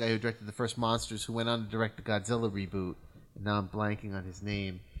the same guy who directed the first Monsters, who went on to direct the Godzilla reboot. And now I'm blanking on his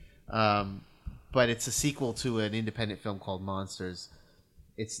name, but it's a sequel to an independent film called Monsters.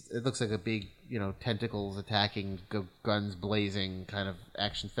 It looks like a big, tentacles attacking, guns blazing kind of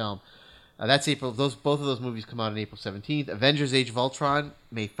action film. That's April. Both of those movies come out on April 17th. Avengers: Age of Ultron,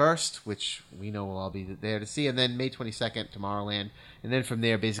 May 1st, which we know we'll all be there to see, and then May 22nd, Tomorrowland, and then from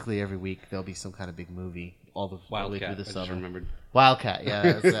there, basically every week there'll be some kind of big movie all the way Wildcat. through I the just summer. remembered. Wildcat, yeah,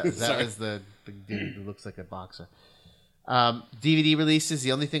 that Sorry. was the dude who looks like a boxer. DVD releases.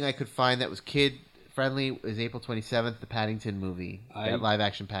 The only thing I could find that was kid friendly is April 27th, the Paddington movie, that live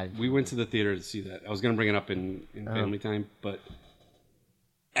action Paddington. We went to the theater to see that. I was going to bring it up in family time, but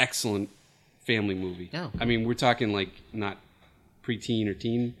excellent family movie. Yeah. I mean, we're talking like not preteen or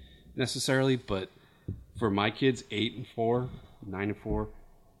teen necessarily, but for my kids, 8 and 4, 9 and 4,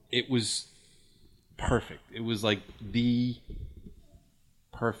 it was perfect. It was like the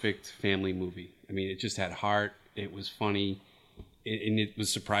perfect family movie. I mean, it just had heart. It was funny, and it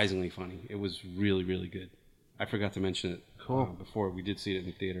was surprisingly funny. It was really, really good. I forgot to mention it before. We did see it in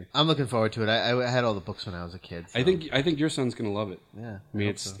the theater. I'm looking forward to it. I had all the books when I was a kid. So. I think your son's gonna love it. Yeah, I mean,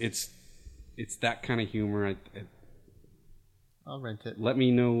 hope so. it's that kind of humor. I'll rent it. Let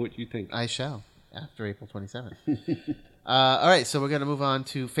me know what you think. I shall after April 27th. All right, so we're going to move on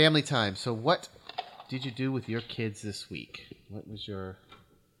to family time. So what did you do with your kids this week? What was your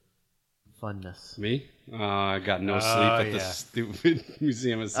funness? Me? I got no sleep at the yeah. stupid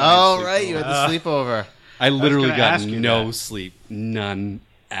Museum of Science. Oh, right, you had the sleepover. I literally gonna got ask you no that. sleep, none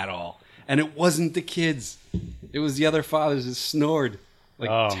at all, and it wasn't the kids. It was the other fathers that snored like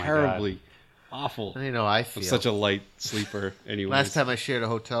Oh, my terribly, awful. I know I I'm feel. such a light sleeper. Anyway, Last time I shared a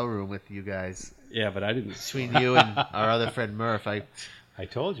hotel room with you guys. yeah, but I didn't. Between you and our other friend Murph, I I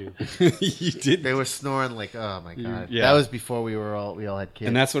told you. You did. They were snoring like, oh my god. Yeah. That was before we all had kids.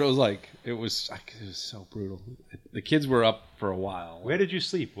 And that's what it was like. It was so brutal. The kids were up for a while. Where did you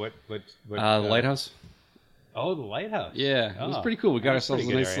sleep? What The lighthouse? Oh, the lighthouse. Yeah, it was pretty cool. We got ourselves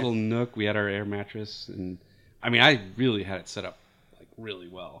a nice little nook. We had our air mattress, and I mean, I really had it set up like really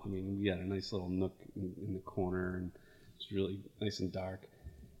well. I mean, we had a nice little nook in the corner, and it was really nice and dark.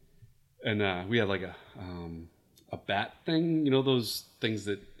 And we had like a bat thing, you know, those things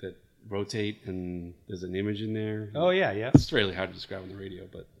that rotate, and there's an image in there. Oh yeah, yeah. It's really hard to describe on the radio,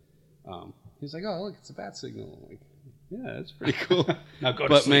 but he's like, "Oh, look, it's a bat signal." I'm like, yeah, that's pretty cool. Now go to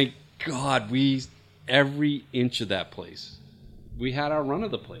But sleep. my God, every inch of that place, we had our run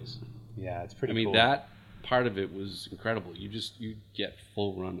of the place. Yeah, it's pretty. I mean, cool. that part of it was incredible. You get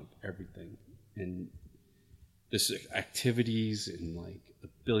full run of everything, and this activities and like a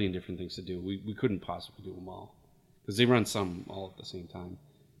billion different things to do. We couldn't possibly do them all because they run some all at the same time.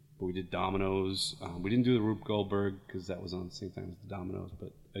 But we did dominoes. We didn't do the Rube Goldberg because that was on the same time as the dominoes.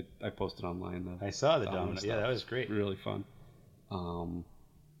 But I posted online. I saw the domino domino. stuff. Yeah, that was great. Really fun.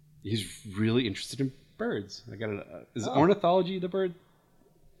 He's really interested in birds. I got is ornithology the bird?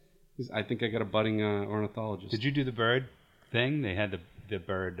 I think I got a budding ornithologist. Did you do the bird thing? They had the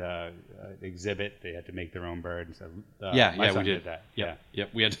bird exhibit. They had to make their own bird. And so, my son we did that. Yep.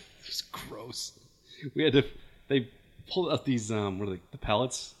 We had. It's gross. We had to. They pulled out these what are they, the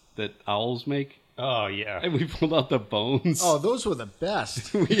pellets that owls make, Oh yeah. and we pulled out the bones. Oh, those were the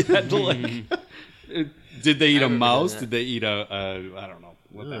best. We had to like. Did they eat a remember mouse? doing Did they eat I don't know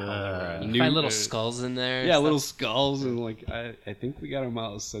what the hell they were. Find little skulls in there. Yeah, little skulls, and like I think we got a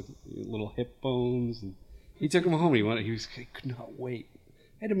mouse, little hip bones, and he took him home. He could not wait.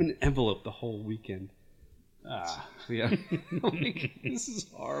 I had him in an envelope the whole weekend. Yeah, like, this is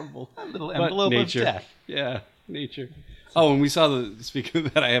horrible. A little But envelope nature. of death. Yeah, nature. Oh, and we saw speaking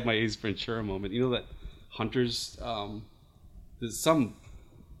of that, I had my Ace Ventura moment. You know that Hunters, there's some,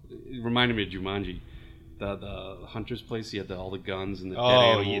 it reminded me of Jumanji. The Hunter's place, he had all the guns and the dead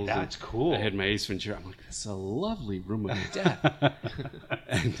animals. Yeah, that's cool. I had my Ace Ventura. I'm like, that's a lovely room of death.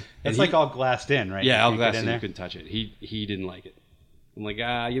 and It's he- like all glassed in, right? yeah, all You can't glass get in, there. you couldn't touch it. He didn't like it. I'm like,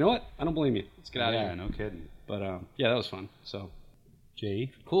 you know what? I don't blame you. Let's get out of Yeah, here. no kidding. But yeah, that was fun. So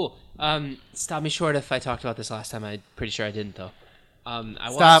Jay, Cool. Stop me short if I talked about this last time. I'm pretty sure I didn't though.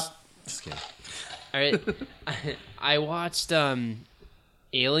 I Stop. Watched, Just kidding. all right. I watched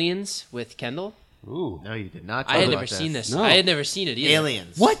Aliens with Kendall. ooh, No, you did not. I had talk never about seen this. No. I had never seen it either.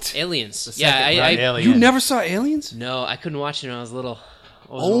 Aliens. what? Aliens. The Yeah, second I Aliens. You never saw Aliens? no, I couldn't watch it when I was little.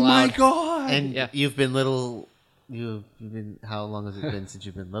 I wasn't Oh my allowed. god! And Yeah. you've been little. You've been. How long has it been since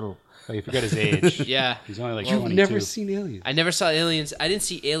you've been little? oh, you forgot his age. Yeah, He's only like You've 22. never seen Aliens? I never saw Aliens. I didn't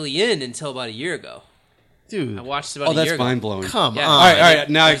see Alien until about a year ago. Dude, I watched it about Oh, a that's year ago. mind blowing. come Yeah. on. All right.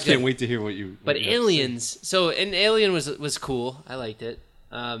 Now I That's can't good. wait to hear what you. But what you have to say. Aliens, so an Alien was cool. I liked it.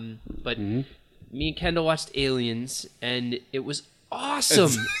 But me and Kendall watched Aliens, and it was awesome.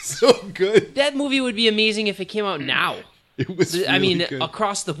 so good. That movie would be amazing if it came out now. It was. I mean, really good.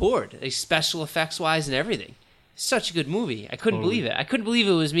 across the board, like special effects wise and everything. Such a good movie. I couldn't believe it. I couldn't believe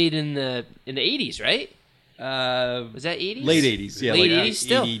it was made in the 80s, right? Was that 80s? late 80s. Yeah, Late like 80s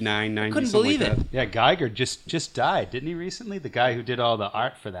still. 89, 90. Couldn't something believe like it. that. Yeah, Geiger just died, didn't he recently? The guy who did all the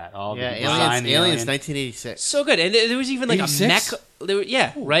art for that, all Yeah, the design, the Aliens, alien. 1986. So good. And there was even like 86? a mech.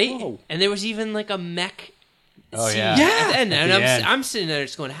 Yeah, right? whoa. And there was even like a mech. Oh, scene yeah. at Yeah. the end. At And the I'm, end. I'm sitting there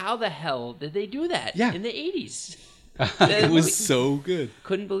just going, how the hell did they do that Yeah. in the 80s? It was so good.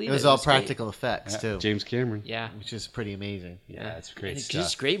 Couldn't believe It it. was all great. practical effects too, James Cameron. Yeah. which is pretty amazing. Yeah, it's great And it's stuff.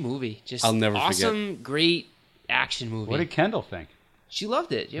 just a great movie. Just I'll never forget. awesome, great action movie. What did Kendall think? She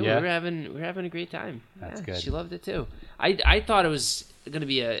loved it. Yeah, Yeah? we were having a great time. That's Yeah, good. She loved it too. I thought it was going to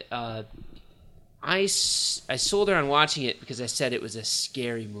be I sold her on watching it because I said it was a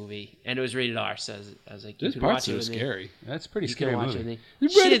scary movie and it was rated R. So I was like, you There's could parts watch it that are with me. scary. That's a pretty You scary can watch movie. it with me. You're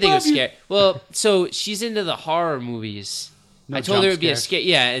She right didn't think it was above you. scary. Well, so she's into the horror movies. No I told her it jump would be a scares? scare.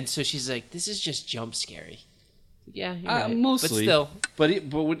 Yeah, and so she's like, "This is just jump scary." Yeah, you're right. Mostly, but still,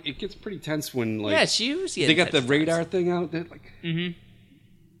 but when it gets pretty tense when like yeah, she was. they got the tense radar times. thing out. They're like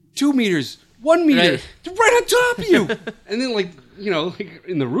 2 meters, 1 meter, Right. they're right on top of you, and then like like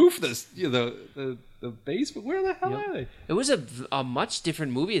in the roof, the basement. Where the hell are they? It was a much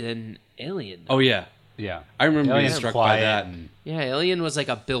different movie than Alien. Oh yeah, Yeah. I remember being Alien's struck by quiet that. and- Yeah, Alien was like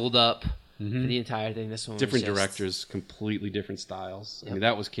a build up for the entire thing. This one was Different just- directors, completely different styles. I Yep. mean,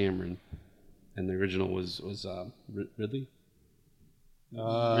 that was Cameron, and the original was Ridley. Ridley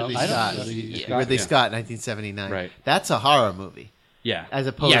I don't Scott. know. Yeah. Ridley Yeah. Scott, 1979. Right. That's a horror movie, Yeah, as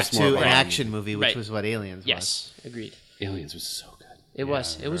opposed Yes, to more an of a- action movie, which Right. was what Aliens was. Yes, agreed. Aliens was so good. It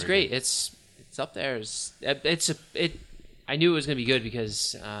was very great. good. It's up there. I knew it was gonna be good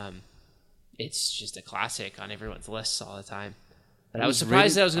because it's just a classic on everyone's lists all the time. But I was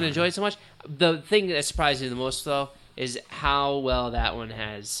surprised that I was gonna enjoy it so much. The thing that surprised me the most though is how well that one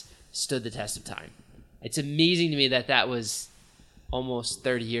has stood the test of time. It's amazing to me that was almost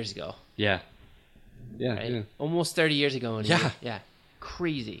 30 years ago. Yeah. Yeah. Right? Yeah. Almost 30 years ago. Yeah.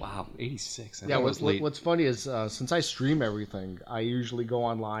 Crazy. Wow. 86. I Yeah, thought it was late. what's funny is since I stream everything, I usually go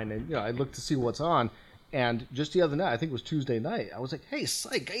online and I look to see what's on. And just the other night, I think it was Tuesday night, I was like, "Hey,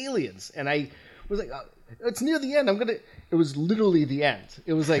 psych, aliens!" And I was like, "It's near the end. It was literally the end.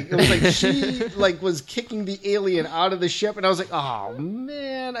 It was like she was kicking the alien out of the ship, and I was like, "Oh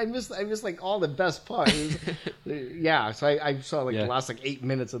man, I missed like all the best parts." Yeah, so I saw the last 8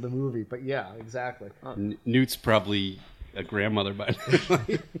 minutes of the movie, but yeah, exactly. Newt's probably a grandmother by now.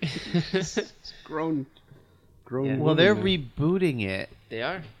 It's grown. Yeah. Well, they're rebooting it. They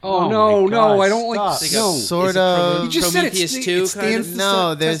are. Oh, my no, God, I don't like. stop. No, Sort of. You just said Prometheus it 2 stands kind the No,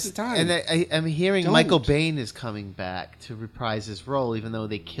 test there's of time. and I'm hearing Don't. Michael Bain is coming back to reprise his role, even though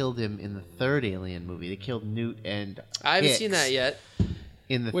they killed him in the third Alien movie. They killed Newt and I haven't Hicks seen that yet.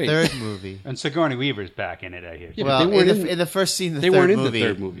 in the Wait. third movie. And Sigourney Weaver's back in it, I hear. Yeah, Well, but they weren't in the first scene, of the they third weren't in the movie,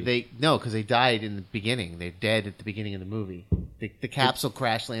 third movie. because they died in the beginning. They're dead at the beginning of the movie. The capsule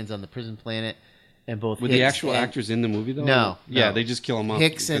crash lands on the prison planet, and both Were Hicks the actual and- actors in the movie though? No, Yeah, no. they just kill them off.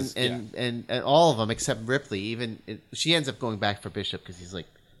 Hicks because- and all of them except Ripley. Even she ends up going back for Bishop because he's like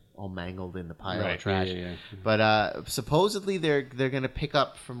all mangled in the pile Right, of trash. yeah. But supposedly they're going to pick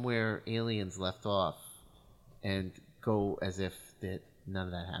up from where Aliens left off and go as if none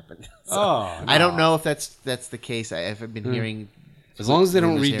of that happened. So, Oh, I don't no. know if that's the case. I've been hearing. As long as they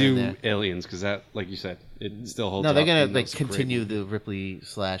don't rumors here and redo there. Aliens, because that, like you said, it still holds. No, they're up, gonna and that's a great continue movie. the Ripley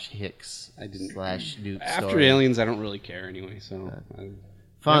 / Hicks I didn't- / Newt After story. Aliens, I don't really care anyway. So,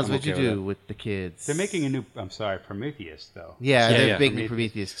 Fonz, I'm what'd you okay with do that. with the kids? They're making a new. I'm sorry, Prometheus though. Yeah, Yeah, they're yeah. big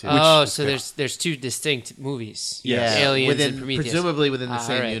Prometheus too. Oh, so there's two distinct movies. Yes. Aliens within, and Prometheus. presumably within the Ah,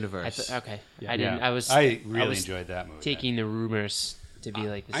 same alright. universe. Okay, Yeah. I didn't. Yeah. I really was enjoyed that movie. taking the rumors to be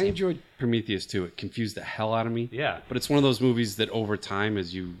like the I same. enjoyed Prometheus too. It confused the hell out of me. Yeah. but it's one of those movies that over time,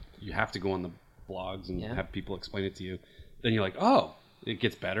 as you have to go on the blogs and Yeah. have people explain it to you, then you're like, oh, it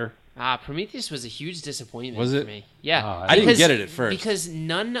gets better. Prometheus was a huge disappointment Was it? for me. Yeah, Oh, I didn't get it at first. because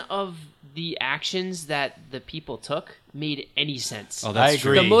none of the actions that the people took made any sense. Oh, that's I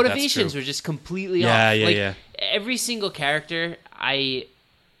true. agree. The motivations That's true. were just completely Yeah, off. yeah, Like, yeah. every single character,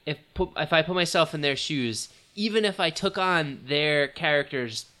 if I put myself in their shoes, even if I took on their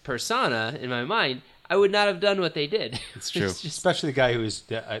character's persona in my mind, I would not have done what they did. It's true. just Especially the guy who was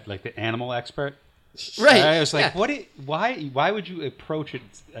like the animal expert. right. I was like, yeah. why would you approach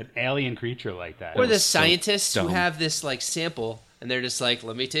an alien creature like that? Or the was so scientists who dumb. have this like sample, and they're just like,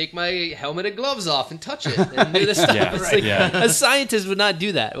 "Let me take my helmet and gloves off and touch it and do this stuff." Yeah, It's right, like, yeah. a scientist would not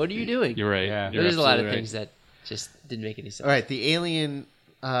do that. What are you doing? You're right. Yeah. You're There's a lot of absolutely right. things that just didn't make any sense. All right, the Alien,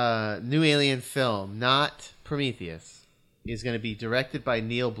 new Alien film, not Prometheus, is going to be directed by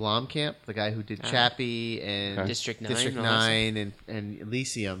Neil Blomkamp, the guy who did Chappie and Okay. District 9 District and all that 9 and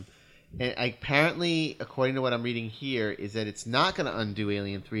Elysium. And apparently, according to what I'm reading here, is that it's not going to undo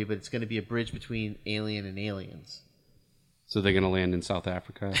Alien 3, but it's going to be a bridge between Alien and Aliens. So they're gonna land in South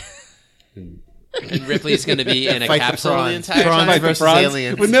Africa. And And Ripley's going to be in a Fight the capsule the prawns. entire Prawns time. Fight the versus prawns.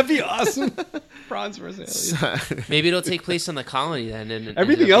 aliens. Wouldn't that be awesome? Prawns versus aliens. Maybe it'll take place on the colony then. And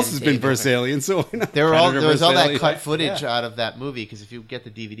Everything end up else has getting been taken versus over. aliens, so why not? There Predator was all versus that alien? cut footage out of that movie because if you get the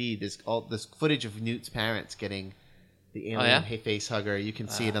DVD, there's all this footage of Newt's parents getting the alien yeah? face hugger. You can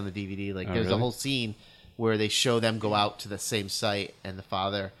see it on the DVD. Like Oh, there's a really? whole scene where they show them go out to the same site, and the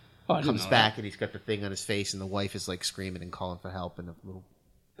father Oh, I didn't comes know back and he's got the thing on his face, and the wife is like screaming and calling for help, and a little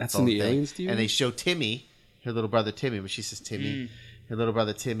That's phone in the thing. aliens, TV? And they show Timmy, her little brother Timmy, but she says Timmy, her little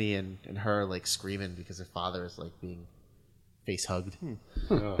brother Timmy, and her like screaming because her father is like being face hugged.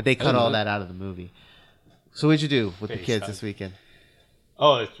 But they cut all that out of the movie. So what'd you do with the Face kids hug. this weekend?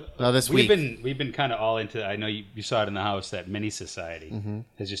 Oh, This we've week. been kind of all into. I know you saw it in the house. That mini society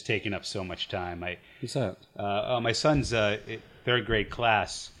has just taken up so much time. What's that? My son's third grade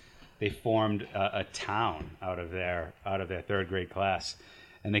class. They formed a town out of their third grade class,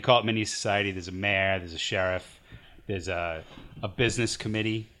 and they call it mini society. There's a mayor, there's a sheriff, there's a business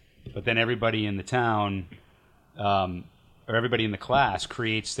committee, but then everybody in the town, or everybody in the class,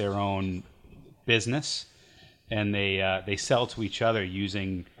 creates their own business, and they sell to each other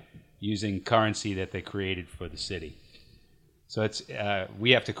using currency that they created for the city. So it's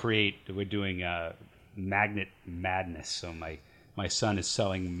we have to create. We're doing magnet madness. So my son is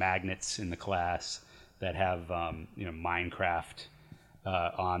selling magnets in the class that have Minecraft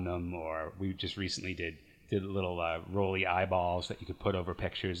on them, or we just recently did little roly eyeballs that you could put over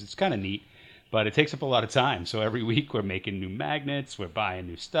pictures. It's kind of neat, but it takes up a lot of time. So every week we're making new magnets, we're buying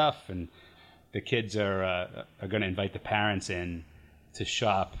new stuff, and the kids are going to invite the parents in to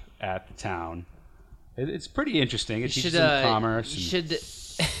shop at the town. It's pretty interesting. It teaches them commerce.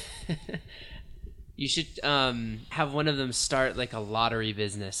 You should have one of them start like a lottery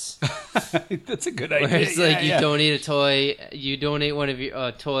business. That's a good idea. Where it's like you donate a toy, you donate one of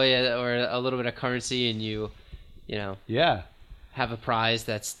your toy or a little bit of currency, and you know, have a prize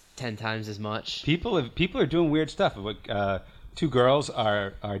that's 10 times as much. People are doing weird stuff. Two girls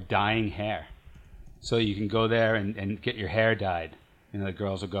are dyeing hair, so you can go there and get your hair dyed. You know, the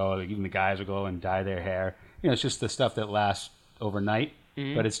girls will go, even the guys will go and dye their hair. You know, it's just the stuff that lasts overnight.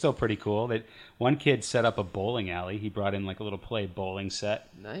 Mm-hmm. But it's still pretty cool. That one kid set up a bowling alley. He brought in like a little play bowling set.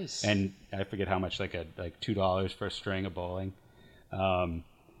 Nice. And I forget how much, like $2 for a string of bowling.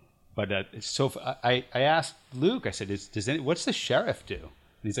 But so I asked Luke. I said, "What's the sheriff do?" And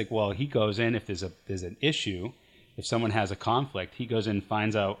he's like, "Well, he goes in if there's an issue, if someone has a conflict, he goes in and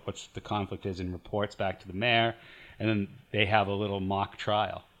finds out what the conflict is and reports back to the mayor, and then they have a little mock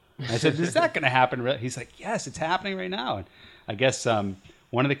trial." And I said, "Is that going to happen?" He's like, "Yes, it's happening right now." And I guess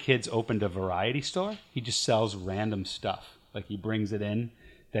one of the kids opened a variety store. He just sells random stuff. Like he brings it in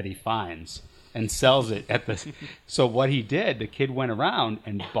that he finds and sells it at the... So what he did, the kid went around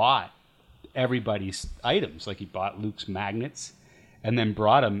and bought everybody's items. Like he bought Luke's magnets and then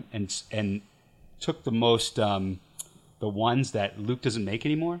brought them and took the most... the ones that Luke doesn't make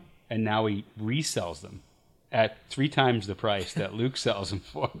anymore, and now he resells them at 3 times the price that Luke sells them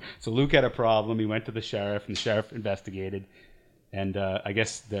for. So Luke had a problem. He went to the sheriff, and the sheriff investigated. And I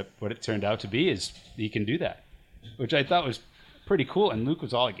guess that what it turned out to be is he can do that, which I thought was pretty cool. And Luke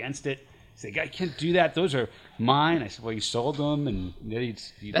was all against it. He said, "I can't do that. Those are mine." I said, "Well, you sold them." And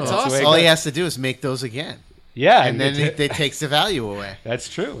that's awesome. All he has to do is make those again. Yeah. And then it takes the value away. That's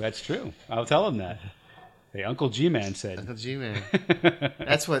true. That's true. I'll tell him that. Hey, Uncle G-Man said. Uncle G-Man.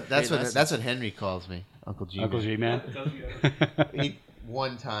 That's what Henry calls me. Uncle G-Man. Uncle G-Man.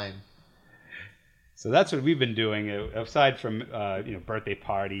 One time. So that's what we've been doing, aside from birthday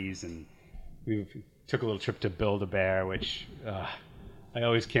parties, and we took a little trip to Build-A-Bear, which I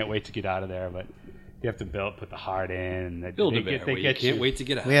always can't wait to get out of there. But you have to put the heart in. Build-A-Bear, you can't wait to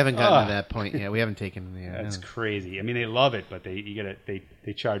get out. We haven't gotten to that point yet. We haven't taken them yet. That's crazy. I mean, they love it, but they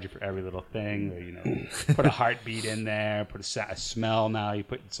charge you for every little thing. Or, put a heartbeat in there, put a smell. Now you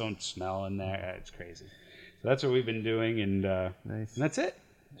put its own smell in there. It's crazy. So that's what we've been doing, and nice. And that's it.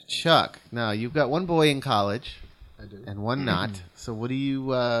 Chuck, now you've got one boy in college, I do. and one not. So what have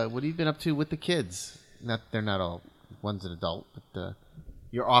you been up to with the kids? They're not all. One's an adult, but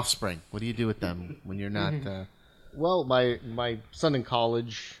your offspring. What do you do with them when you're not? Well, my son in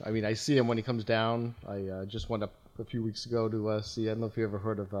college. I mean, I see him when he comes down. I just went up a few weeks ago to see. I don't know if you ever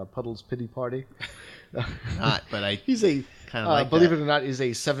heard of Puddle's Pity Party. Not, but he's a kind of like believe that. it or not, is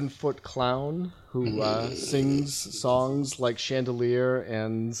a 7-foot clown who sings songs like Chandelier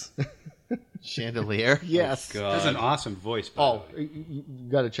and Chandelier. Yes. God. That's an awesome voice. By the way. You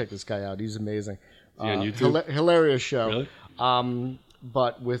got to check this guy out. He's amazing. Is he on YouTube? Hilarious show. Really?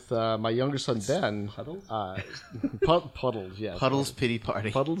 But with my younger son Ben, Puddles? Puddles, yes. Puddle's Pity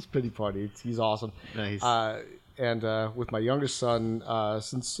Party. Puddle's Pity Party. He's awesome. Nice. And with my younger son,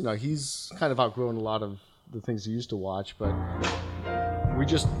 since he's kind of outgrown a lot of the things he used to watch, but we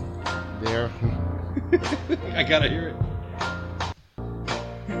just there. I gotta hear it.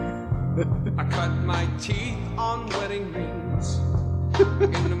 I cut my teeth on wedding rings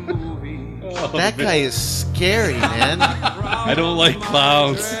in the movie. That guy is scary, man. I don't like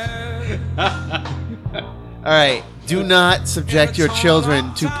clowns. All right, do not subject your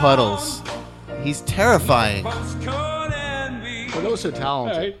children to Puddles. He's terrifying. For those who are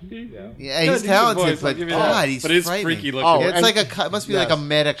talented. Yeah, he's talented, voice, but I'll give you God, that. he's But it's frightening. freaky looking. Oh, It's and- like it must be like a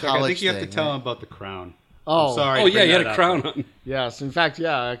meta Chuck, college I think you have to thing, tell right? him about the crown. Oh, I'm sorry. Oh to yeah, bring you had that a up. crown on. yes. In fact,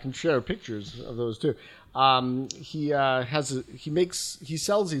 yeah, I can share pictures of those too. He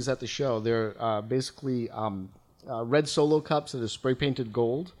sells these at the show. They're basically red Solo cups that are spray painted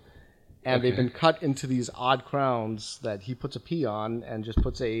gold, and they've been cut into these odd crowns that he puts a P on and just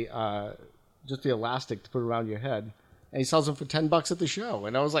puts just the elastic to put around your head, and he sells them for $10 at the show.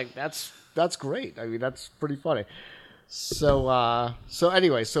 And I was like, that's great. I mean, that's pretty funny. So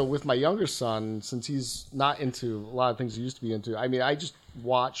anyway, so with my younger son, since he's not into a lot of things he used to be into, I mean, I just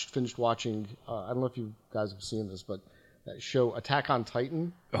finished watching. I don't know if you guys have seen this, but that show Attack on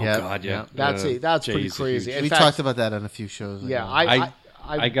Titan. Oh Yeah, God, yeah. That's Jay's pretty a crazy. huge- In We fact, talked about that on a few shows. Yeah, ago.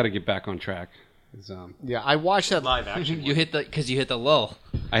 I got to get back on track. Yeah, I watched that. Live action. You hit the lull.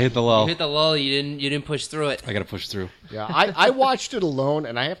 I hit the lull. You hit the lull. You didn't push through it. I got to push through. Yeah, I watched it alone,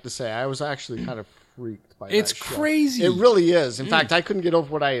 and I have to say, I was actually kind of freaked by It's that show. crazy. It really is. In fact, I couldn't get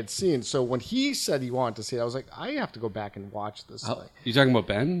over what I had seen. So when he said he wanted to see it, I was like, I have to go back and watch this thing. You talking about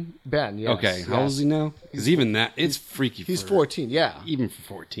Ben? Ben, yes. Okay, how old is he now? Because even that, it's freaky. He's for, 14, yeah. Even for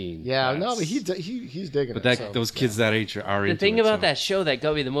 14. Yeah, That's- no, but he's digging But it. that so, those kids that age are The into thing it, about so. that show that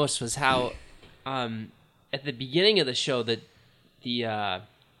got me the most was how, at the beginning of the show, the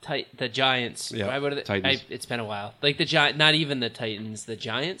Giants. Yeah, What are they? Titans. It's been a while. Like the Giant, not even the Titans, the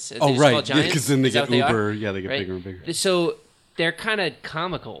Giants. Are they Oh, just right. called Yeah, Giants? 'cause then they Is that get what they are? uber- yeah, they get Right? bigger and bigger. So they're kind of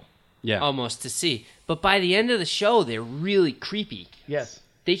comical, Yeah. almost to see. But by the end of the show, they're really creepy. yes.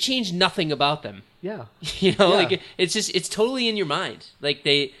 They change nothing about them. Yeah. You know, Yeah. like it's totally in your mind. Like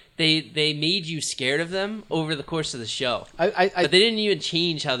they made you scared of them over the course of the show. I But they didn't even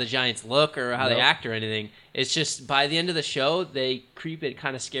change how the Giants look or how they No. act or anything. It's just by the end of the show, they creep it,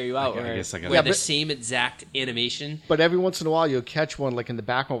 kind of scare you out. I where guess I gotta- where Yeah, the but- same exact animation. But every once in a while, you'll catch one like in the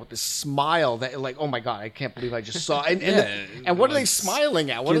background with this smile that, like, oh my god, I can't believe I just saw. And what are they like smiling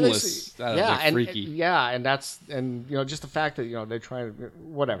at? What are they? skinless. That was, Yeah, like, and freaky. yeah, and that's just the fact that they're trying to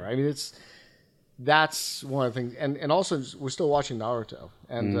whatever. I mean, that's one of the things. And also we're still watching Naruto,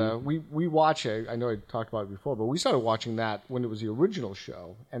 and we watch it. I know I talked about it before, but we started watching that when it was the original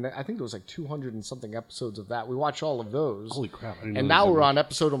show, and I think there was like 200 and something episodes of that. We watched all of those. Holy crap. I didn't know And there was now that we're much. on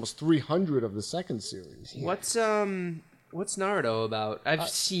episode almost 300 of the second series. What's Naruto about? I've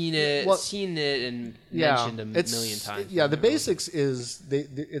seen it, well, and mentioned a it's- million times. Yeah, the basics is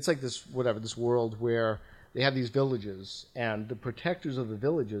it's like this world where they have these villages, and the protectors of the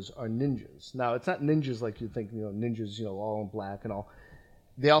villages are ninjas. Now, it's not ninjas like you think, ninjas, all in black and all.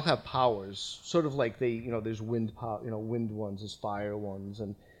 They all have powers, sort of like there's wind power, wind ones, there's fire ones,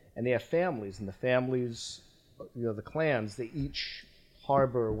 and they have families, and the families, the clans, they each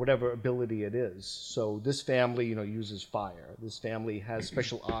harbor whatever ability it is. So this family, uses fire. This family has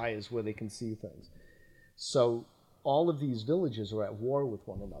special eyes where they can see things. So all of these villages are at war with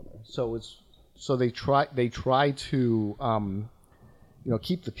one another. So they try to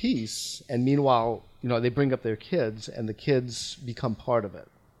keep the peace, and meanwhile they bring up their kids, and the kids become part of it.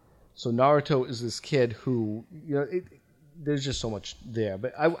 So Naruto is this kid who there's just so much there,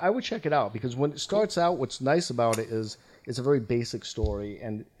 but I would check it out, because when it starts out, what's nice about it is it's a very basic story,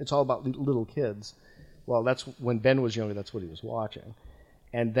 and it's all about little kids. Well, that's when Ben was younger, that's what he was watching.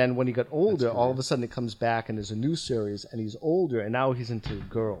 And then when he got older, all of a sudden it comes back and there's a new series, and he's older, and now he's into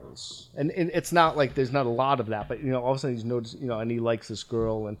girls. And it's not like there's not a lot of that, but all of a sudden he's noticed, and he likes this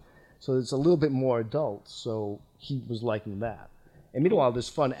girl, and so it's a little bit more adult. So he was liking that. And meanwhile, there's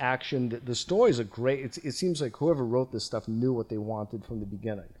fun action. The stories are great. It seems like whoever wrote this stuff knew what they wanted from the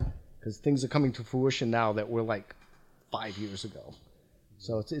beginning, because things are coming to fruition now that were like 5 years ago.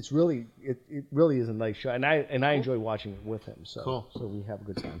 So it's really it really is a nice show, and I enjoy watching it with him. So Cool. So we have a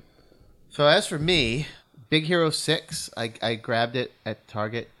good time. So as for me, Big Hero 6, I grabbed it at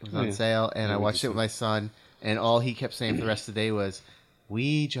Target. It was on sale, and I watched it with my son, and all he kept saying for the rest of the day was,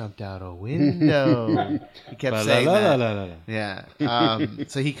 "We jumped out a window." He kept saying that. Yeah.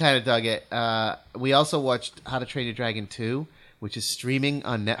 So he kind of dug it. We also watched How to Train Your Dragon 2, which is streaming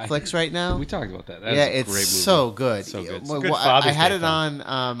on Netflix right now. We talked about that. That's Yeah, a it's great movie. so good. So good. Well, Good I Father's had Day it film.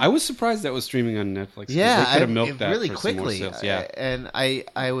 on. I was surprised that was streaming on Netflix. 'Cause Yeah, they could have milked that really for quickly. Some more sales. Yeah. And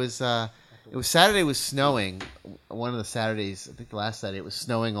I was. It was Saturday. Was snowing. One of the Saturdays, I think the last Saturday, it was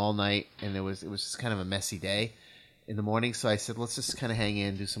snowing all night, and it was just kind of a messy day in the morning. So I said, let's just kind of hang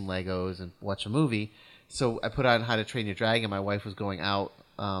in, do some Legos, and watch a movie. So I put on How to Train Your Dragon. My wife was going out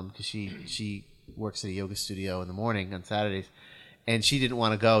because she works at a yoga studio in the morning on Saturdays. And she didn't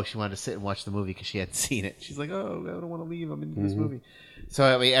want to go. She wanted to sit and watch the movie because she hadn't seen it. She's like, "Oh, I don't want to leave. I'm into this movie." So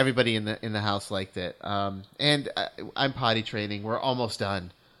I mean, everybody in the house liked it. And I'm potty training. We're almost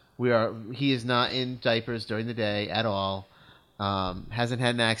done. He is not in diapers during the day at all. Hasn't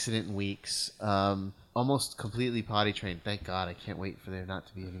had an accident in weeks. Almost completely potty trained. Thank God. I can't wait for there not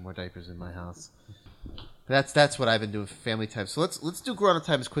to be any more diapers in my house. That's what I've been doing for family time. So let's do grown up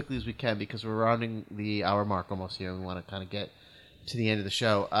time as quickly as we can, because we're rounding the hour mark almost here, and we want to kind of get to the end of the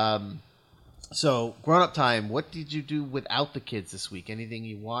show. So grown up time, what did you do without the kids this week? Anything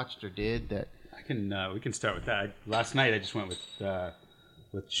you watched or did that? We can start with that. Last night I just went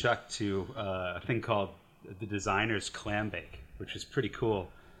with Chuck to a thing called the Designer's Clam Bake, which is pretty cool.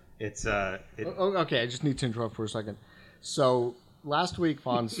 It's Okay, I just need to interrupt for a second. So last week,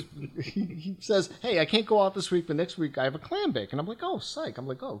 Fonz, he says, "Hey, I can't go out this week, but next week I have a clam bake." And I'm like, "Oh, psych." I'm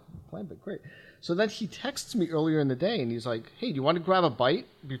like, "Oh, clam bake, great." So then he texts me earlier in the day, and he's like, "Hey, do you want to grab a bite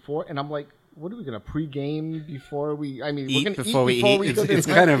before?" And I'm like, what are we gonna pregame before we? I mean, Eat we're gonna before we before eat. we go to It's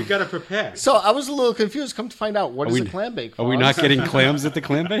the kind You of. got to prepare. So I was a little confused. Come to find out, what is a clam bake? Are we Fonz? not getting clams at the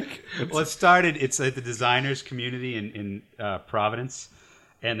clam bake? Well, it started. It's at the designers community in Providence,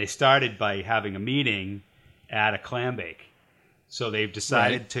 and they started by having a meeting at a clam bake. So they've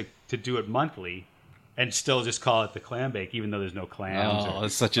decided to do it monthly, and still just call it the clam bake, even though there's no clams. Oh, or,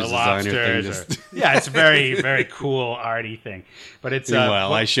 it's such a or designer thing. lobsters or- yeah, it's a very very cool arty thing. But it's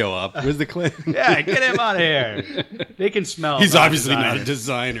Meanwhile, I show up. Where's the clam? yeah, get him out of here. They can smell. He's not obviously not a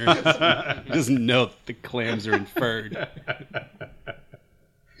designers. designer. He doesn't know that the clams are inferred.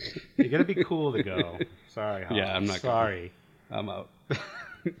 You gotta be cool to go. Sorry, Holly. Yeah, I'm not going. sorry. I'm out.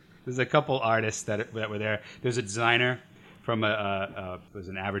 There's a couple artists that were there. There's a designer from was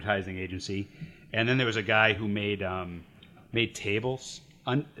an advertising agency, and then there was a guy who made tables.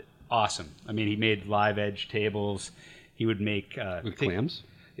 Awesome. I mean, he made live edge tables. He would make With clams?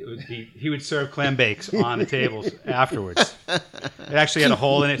 He would serve clam bakes on the tables afterwards. It actually had a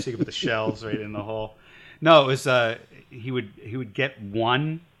hole in it, so you could put the shells right in the hole. No, it was he would get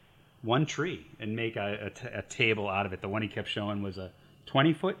one tree and make a table out of it. The one he kept showing was a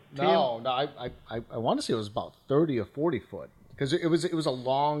 20-foot table. No, I want to say it was about 30 or 40 foot because it was a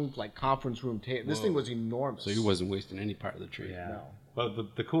long like conference room table. This thing was enormous. So he wasn't wasting any part of the tree. Yeah. Well,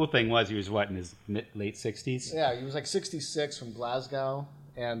 the cool thing was he was in his late 60s. Yeah, he was like 66 from Glasgow,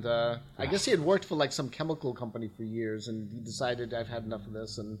 and I guess he had worked for like some chemical company for years, and he decided I've had enough of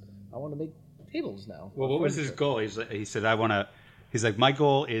this, and I want to make tables now. Well, what was his goal? He said, he's like, my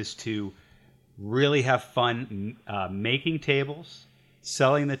goal is to really have fun making tables,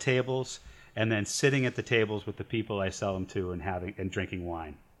 selling the tables, and then sitting at the tables with the people I sell them to and drinking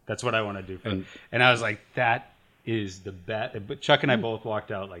wine. That's what I want to do. And I was like, that is the best. But Chuck and I both walked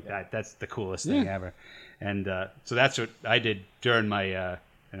out like that. That's the coolest thing ever. And so that's what I did during my,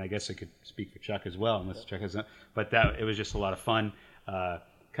 and I guess I could speak for Chuck as well, unless Chuck has not. But it was just a lot of fun.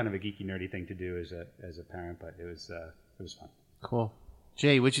 Kind of a geeky, nerdy thing to do as a parent, but it was fun. Cool.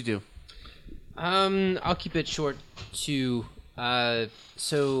 Jay, what'd you do? I'll keep it short too.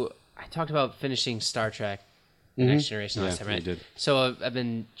 So I talked about finishing Star Trek: The Next Generation last time, you right? did. So I've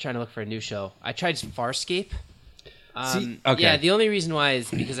been trying to look for a new show. I tried Farscape. Okay. Yeah, the only reason why is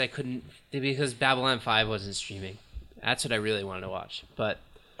because Babylon 5 wasn't streaming. That's what I really wanted to watch, but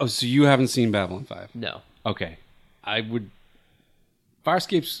Oh, so you haven't seen Babylon 5? no. Okay.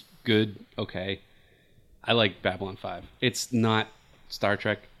 Farscape's good. Okay. I like Babylon 5. It's not Star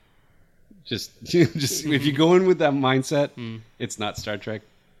Trek. Just if you go in with that mindset, it's not Star Trek.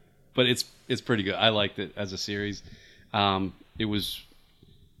 But it's pretty good. I liked it as a series. I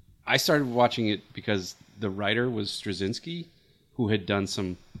started watching it because the writer was Straczynski, who had done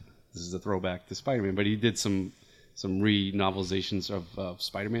some. This is a throwback to Spider-Man, but he did some re-novelizations of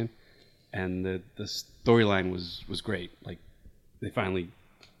Spider-Man, and the storyline was great. Like they finally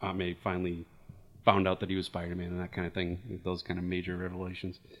found out that he was Spider-Man and that kind of thing. Those kind of major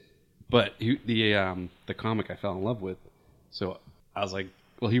revelations. But the comic I fell in love with, so I was like,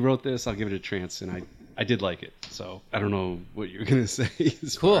 well, he wrote this. I'll give it a chance, and I did like it. So I don't know what you're gonna say.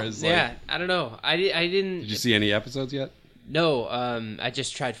 As Cool. far as, like, Yeah, I don't know. I didn't. Did you see any episodes yet? No. I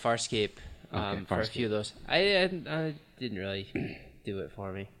just tried Farscape for a Farscape. few of those. I didn't really do it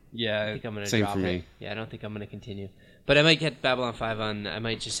for me. Yeah, I think I'm gonna same drop for me. it. Yeah, I don't think I'm gonna continue. But I might get Babylon 5 on. I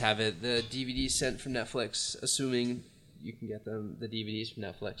might just have the DVD sent from Netflix, assuming you can get the DVDs from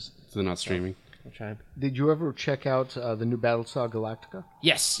Netflix. So they're not streaming. I'll try 'em. Did you ever check out the new Battlestar Galactica?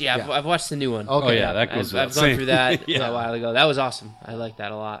 Yes, yeah, I've watched the new one. Okay. Oh yeah, that goes. I've without gone saying. through that Yeah. a while ago. That was awesome. I like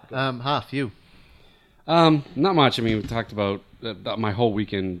that a lot. Huff, you. Not much. I mean, we talked about my whole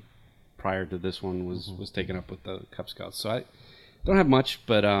weekend prior to this one was taken up with the Cub Scouts, so I don't have much,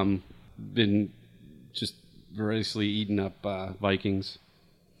 but been just voraciously eating up Vikings,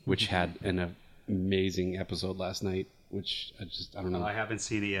 which had an amazing episode last night. Which I don't know. I haven't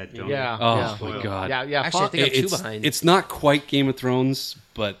seen it yet. Don't Yeah. Oh yeah. my god! Yeah. Actually, I think I'm two it's behind. it's not quite Game of Thrones,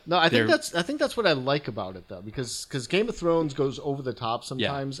 but No, I think they're- that's what I like about it though, because Game of Thrones goes over the top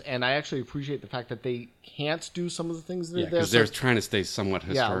sometimes, and I actually appreciate the fact that they can't do some of the things that yeah, are there. because they're trying to stay somewhat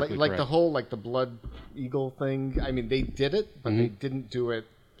Yeah, historically like the correct. whole the Blood Eagle thing. I mean, they did it, but they didn't do it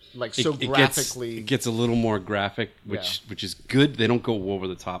so graphically. It gets a little more graphic, which is good. They don't go over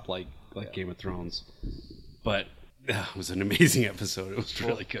the top like Game of Thrones, but it was an amazing episode. It was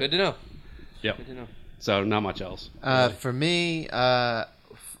really good. Good to know. Yep. Good to know. So not much else. For me,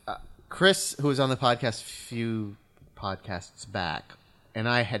 Chris, who was on the podcast a few podcasts back, and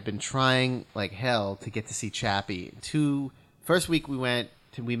I had been trying like hell to get to see Chappie. First week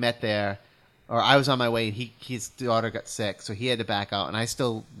we met there. or I was on my way, and his daughter got sick, so he had to back out, and I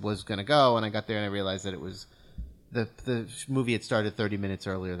still was going to go, and I got there, and I realized that it was the movie had started 30 minutes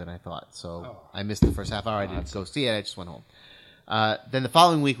earlier than I thought, so I missed the first half hour. I didn't go see it. I just went home. Then the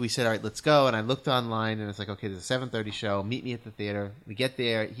following week, we said, all right, let's go, and I looked online, and it's like, okay, there's a 7:30 show. Meet me at the theater. We get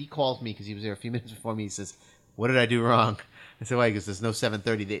there. He calls me because he was there a few minutes before me. He says, what did I do wrong? I said, why? Because there's no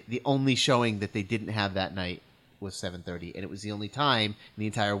 7:30. The only showing that they didn't have that night was 7:30, and it was the only time in the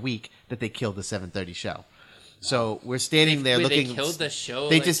entire week that they killed the 7:30 show. So we're standing there looking. They killed the show.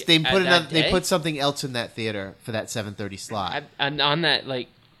 They like, just they at put that they day? put something else in that theater for that 7:30 slot. And on that, like,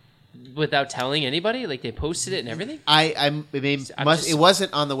 without telling anybody, like they posted it and everything. It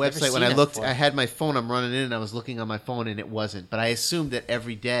wasn't on the never website when seen I that looked. before. I had my phone. I'm running in, and I was looking on my phone, and it wasn't. But I assumed that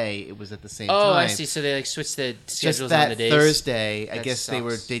every day it was at the same Oh, time. I see. So they like switched the schedules Just that on the days. Thursday, I That guess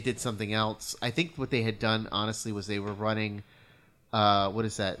sucks. they did something else. I think what they had done, honestly, was they were running. What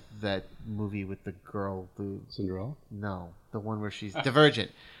is that movie with the girl? Cinderella? No, the one where she's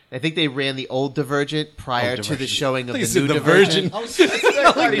Divergent. I think they ran the old Divergent prior to the Divergent. showing of I the thought you new said Divergent.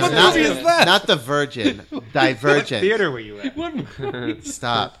 that? Not the Virgin, What Divergent. theater were you at?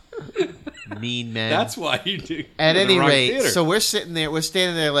 Stop, mean man. That's why you do. At the any wrong rate, theater. so we're standing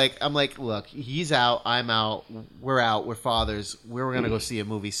there like, I'm like, look, he's out, I'm out, we're fathers, we were going to go see a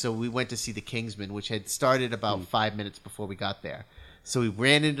movie. So we went to see The Kingsman, which had started about 5 minutes before we got there. So we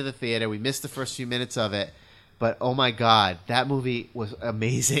ran into the theater, we missed the first few minutes of it, but oh my God, that movie was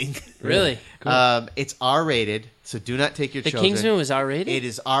amazing. Really? It's R-rated, so do not take your The children. Kingsman was R-rated? It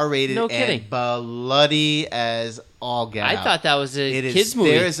is R-rated No and kidding. bloody as all get I out. thought that was a It is, kids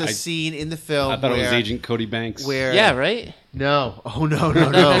movie. There is a scene in the film I thought where, it was Agent Cody Banks. where yeah, right? no. Oh, no.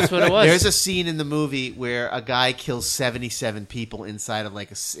 That's what it was. There's a scene in the movie where a guy kills 77 people inside of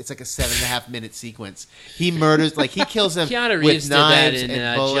it's like a 7.5 minute sequence. He murders, like he kills them Keanu with Reeves did that knives in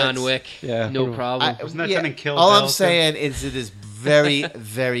and bullets. John Wick. Yeah. No problem. Wasn't that something Kill All Bill I'm too? saying is it is very,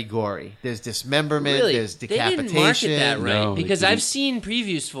 very gory. There's dismemberment, Really? there's They decapitation. didn't market that right No, they because I've didn't. seen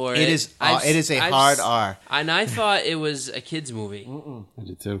previews for it. It is a hard R. And I thought it was a kids movie. I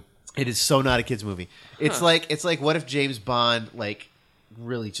did too. It is so not a kids movie. It's like what if James Bond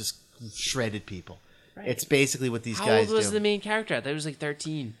really just shredded people? Right. It's basically what these How guys old was do. the main character? I thought he was like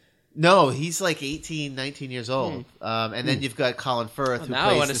 13. No, he's like 18, 19 years old. And then you've got Colin Firth, who Now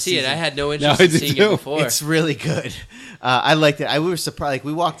plays I want to the see it. season- I had no Now interest I in do seeing too. it before. It's really good. I liked it. We were surprised. Like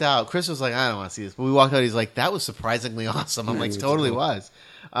we walked out. Chris was like, "I don't want to see this," but we walked out. He's like, "That was surprisingly awesome." I'm like, "Totally was."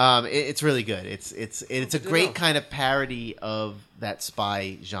 It's really good. It's a great kind of parody of that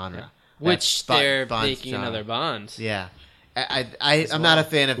spy genre, Which That they're Bond making genre. another Bond. Yeah, I'm not a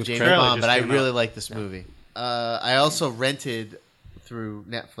fan of With James trailer Bond, just but I came really out. like this movie. I also rented through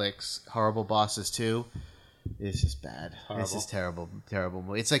Netflix Horrible Bosses 2. It's just bad. It's just terrible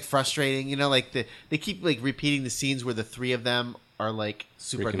movie. It's like frustrating, like they keep like repeating the scenes where the three of them are like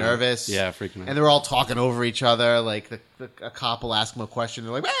super Freaking out. nervous. Yeah, freaking out. And they're all talking over each other. Like a cop will ask them a question.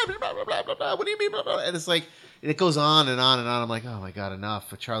 They're like, blah, blah, blah, blah, blah, blah. What do you mean? Blah, blah, blah. And it's like, it goes on and on and on. I'm like, oh my God,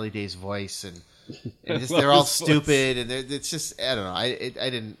 enough with Charlie Day's voice. And just, they're all his voice. stupid. And it's just, I don't know. I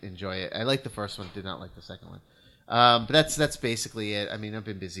didn't enjoy it. I liked the first one. Did not like the second one. But that's basically it. I mean, I've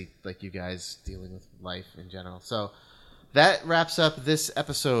been busy like you guys dealing with life in general. So that wraps up this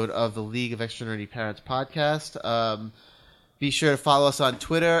episode of the League of Extra Nerdy Parents podcast. Be sure to follow us on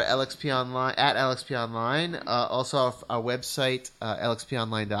Twitter, LXP Online, at LXP Online. Also our website,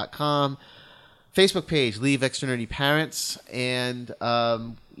 lxponline.com. Facebook page, League of Extra Nerdy Parents. And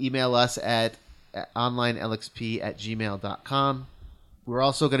email us at onlinelxp@gmail.com. We're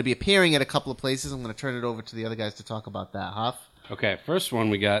also going to be appearing at a couple of places. I'm going to turn it over to the other guys to talk about that. Huff? Okay, first one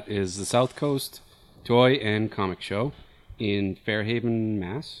we got is the South Coast Toy and Comic Show in Fairhaven,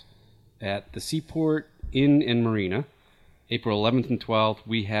 Mass. At the Seaport Inn and Marina, April 11th and 12th.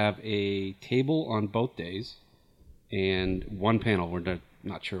 We have a table on both days and one panel. We're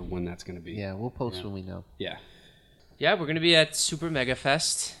not sure when that's going to be. Yeah, we'll post when we know. Yeah. Yeah, we're going to be at Super Mega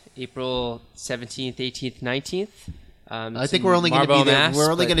Fest, April 17th, 18th, 19th. I think we're only going to be Marlborough, there. Mass,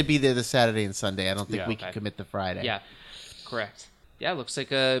 We're only but- going to be there this Saturday and Sunday. I don't think Yeah, we okay. can commit the Friday. Yeah, correct. Yeah, looks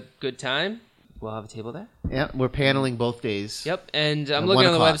like a good time. We'll have a table there. Yeah, we're paneling both days. Yep, and I'm At looking 1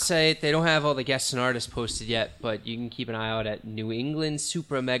 on the o'clock. website. They don't have all the guests and artists posted yet, but you can keep an eye out at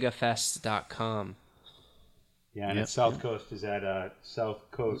newenglandsupermegafest.com. Yeah, and Yep. it's South Coast is at South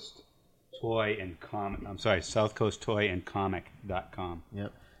Coast Toy and Comic. I'm sorry, South Coast Toy and Comic.com.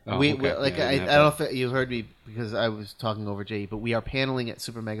 Yep. Oh, we okay. like Yeah, I I don't didn't have know if you heard me because I was talking over Jay, but we are paneling at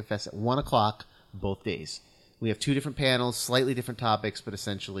Super Mega Fest at 1 o'clock both days. We have 2 different panels, slightly different topics, but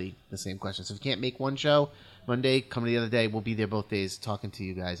essentially the same questions. So if you can't make one show Monday, come to the other day. We'll be there both days talking to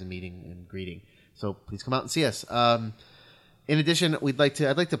you guys and meeting and greeting. So please come out and see us. In addition, I'd like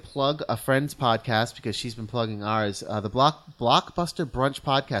to plug a friend's podcast because she's been plugging ours. The Blockbuster Brunch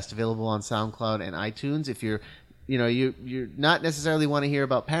podcast, available on SoundCloud and iTunes. If you're not necessarily want to hear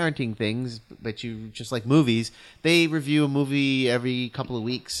about parenting things, but you just like movies, they review a movie every couple of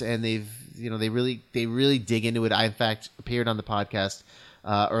weeks, and they really dig into it. I in fact appeared on the podcast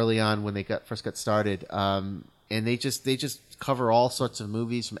early on when they first got started, and they just cover all sorts of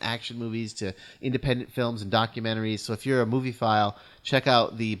movies, from action movies to independent films and documentaries. So if you're a movie file, check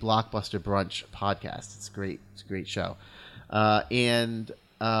out the Blockbuster Brunch podcast. It's great. It's a great show.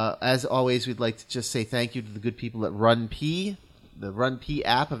 As always, we'd like to just say thank you to the good people at RunP, the RunP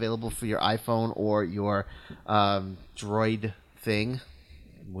app, available for your iPhone or your Droid thing,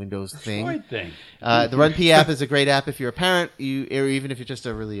 Windows thing. Droid thing. The RunP app is a great app if you're a parent, or even if you're just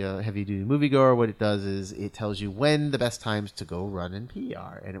a really heavy-duty moviegoer. What it does is it tells you when the best times to go run and pee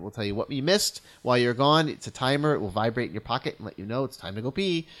are, and it will tell you what you missed while you're gone. It's a timer. It will vibrate in your pocket and let you know it's time to go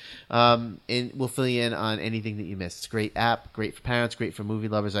pee, and we'll fill you in on anything that you missed. It's a great app, great for parents, great for movie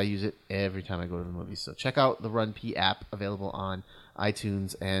lovers. I use it every time I go to the movies. So check out the RunP app, available on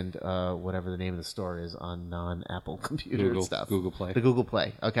iTunes and whatever the name of the store is on non-Apple computer stuff. Google Play. The Google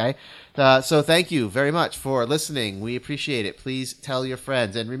Play, okay? So thank you very much for listening. We appreciate it. Please tell your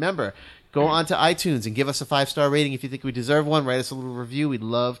friends. And remember, go on to iTunes and give us a 5-star rating if you think we deserve one. Write us a little review. We'd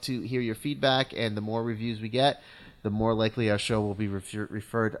love to hear your feedback, and the more reviews we get, the more likely our show will be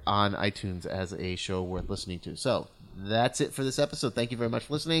referred on iTunes as a show worth listening to. So that's it for this episode. Thank you very much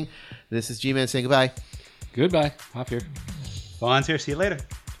for listening. This is G-Man saying goodbye. Goodbye. Hop here. Vaughn's here. See you later.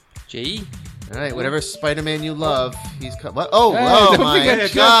 J.E. All right, whatever Spider-Man you love, he's what? Oh, Hey, oh don't my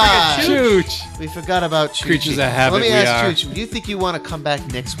forget God! Chooch. We forgot about Chooch. Creatures of habit Let me we ask are. Chooch, do you think you want to come back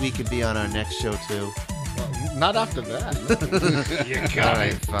next week and be on our next show too? Not after that. All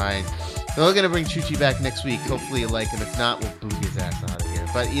right, fine. So we're gonna bring Choochie back next week. Hopefully you like him. If not, we'll boot his ass out of here.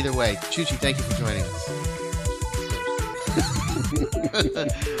 But either way, Choochie, thank you for joining us.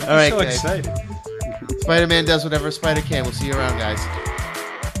 All right, So guys. excited. Spider-Man does whatever a spider can. We'll see you around, guys.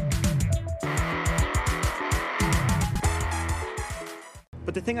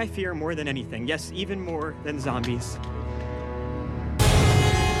 But the thing I fear more than anything, yes, even more than zombies,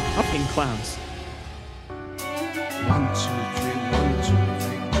 upping clowns. 1, 2, 3, 1, 2,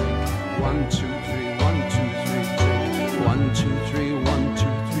 3, drink. 1, 2, 3, 1, 2, 3, drink. 1, 2, 3, 1, 2,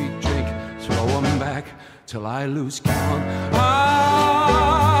 3, drink. Throw 'em back till I lose count.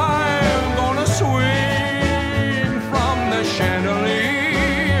 I'm gonna swing from the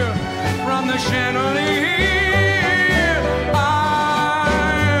chandelier, from the chandelier.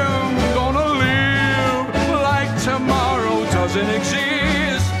 I'm gonna live like tomorrow doesn't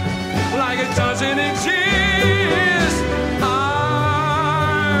exist, like it doesn't exist.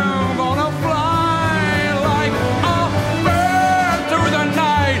 I'm gonna fly like a bird through the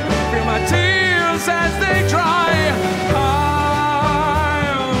night, feel my tears as they dry.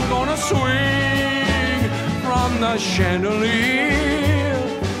 I'm gonna swing from the chandelier.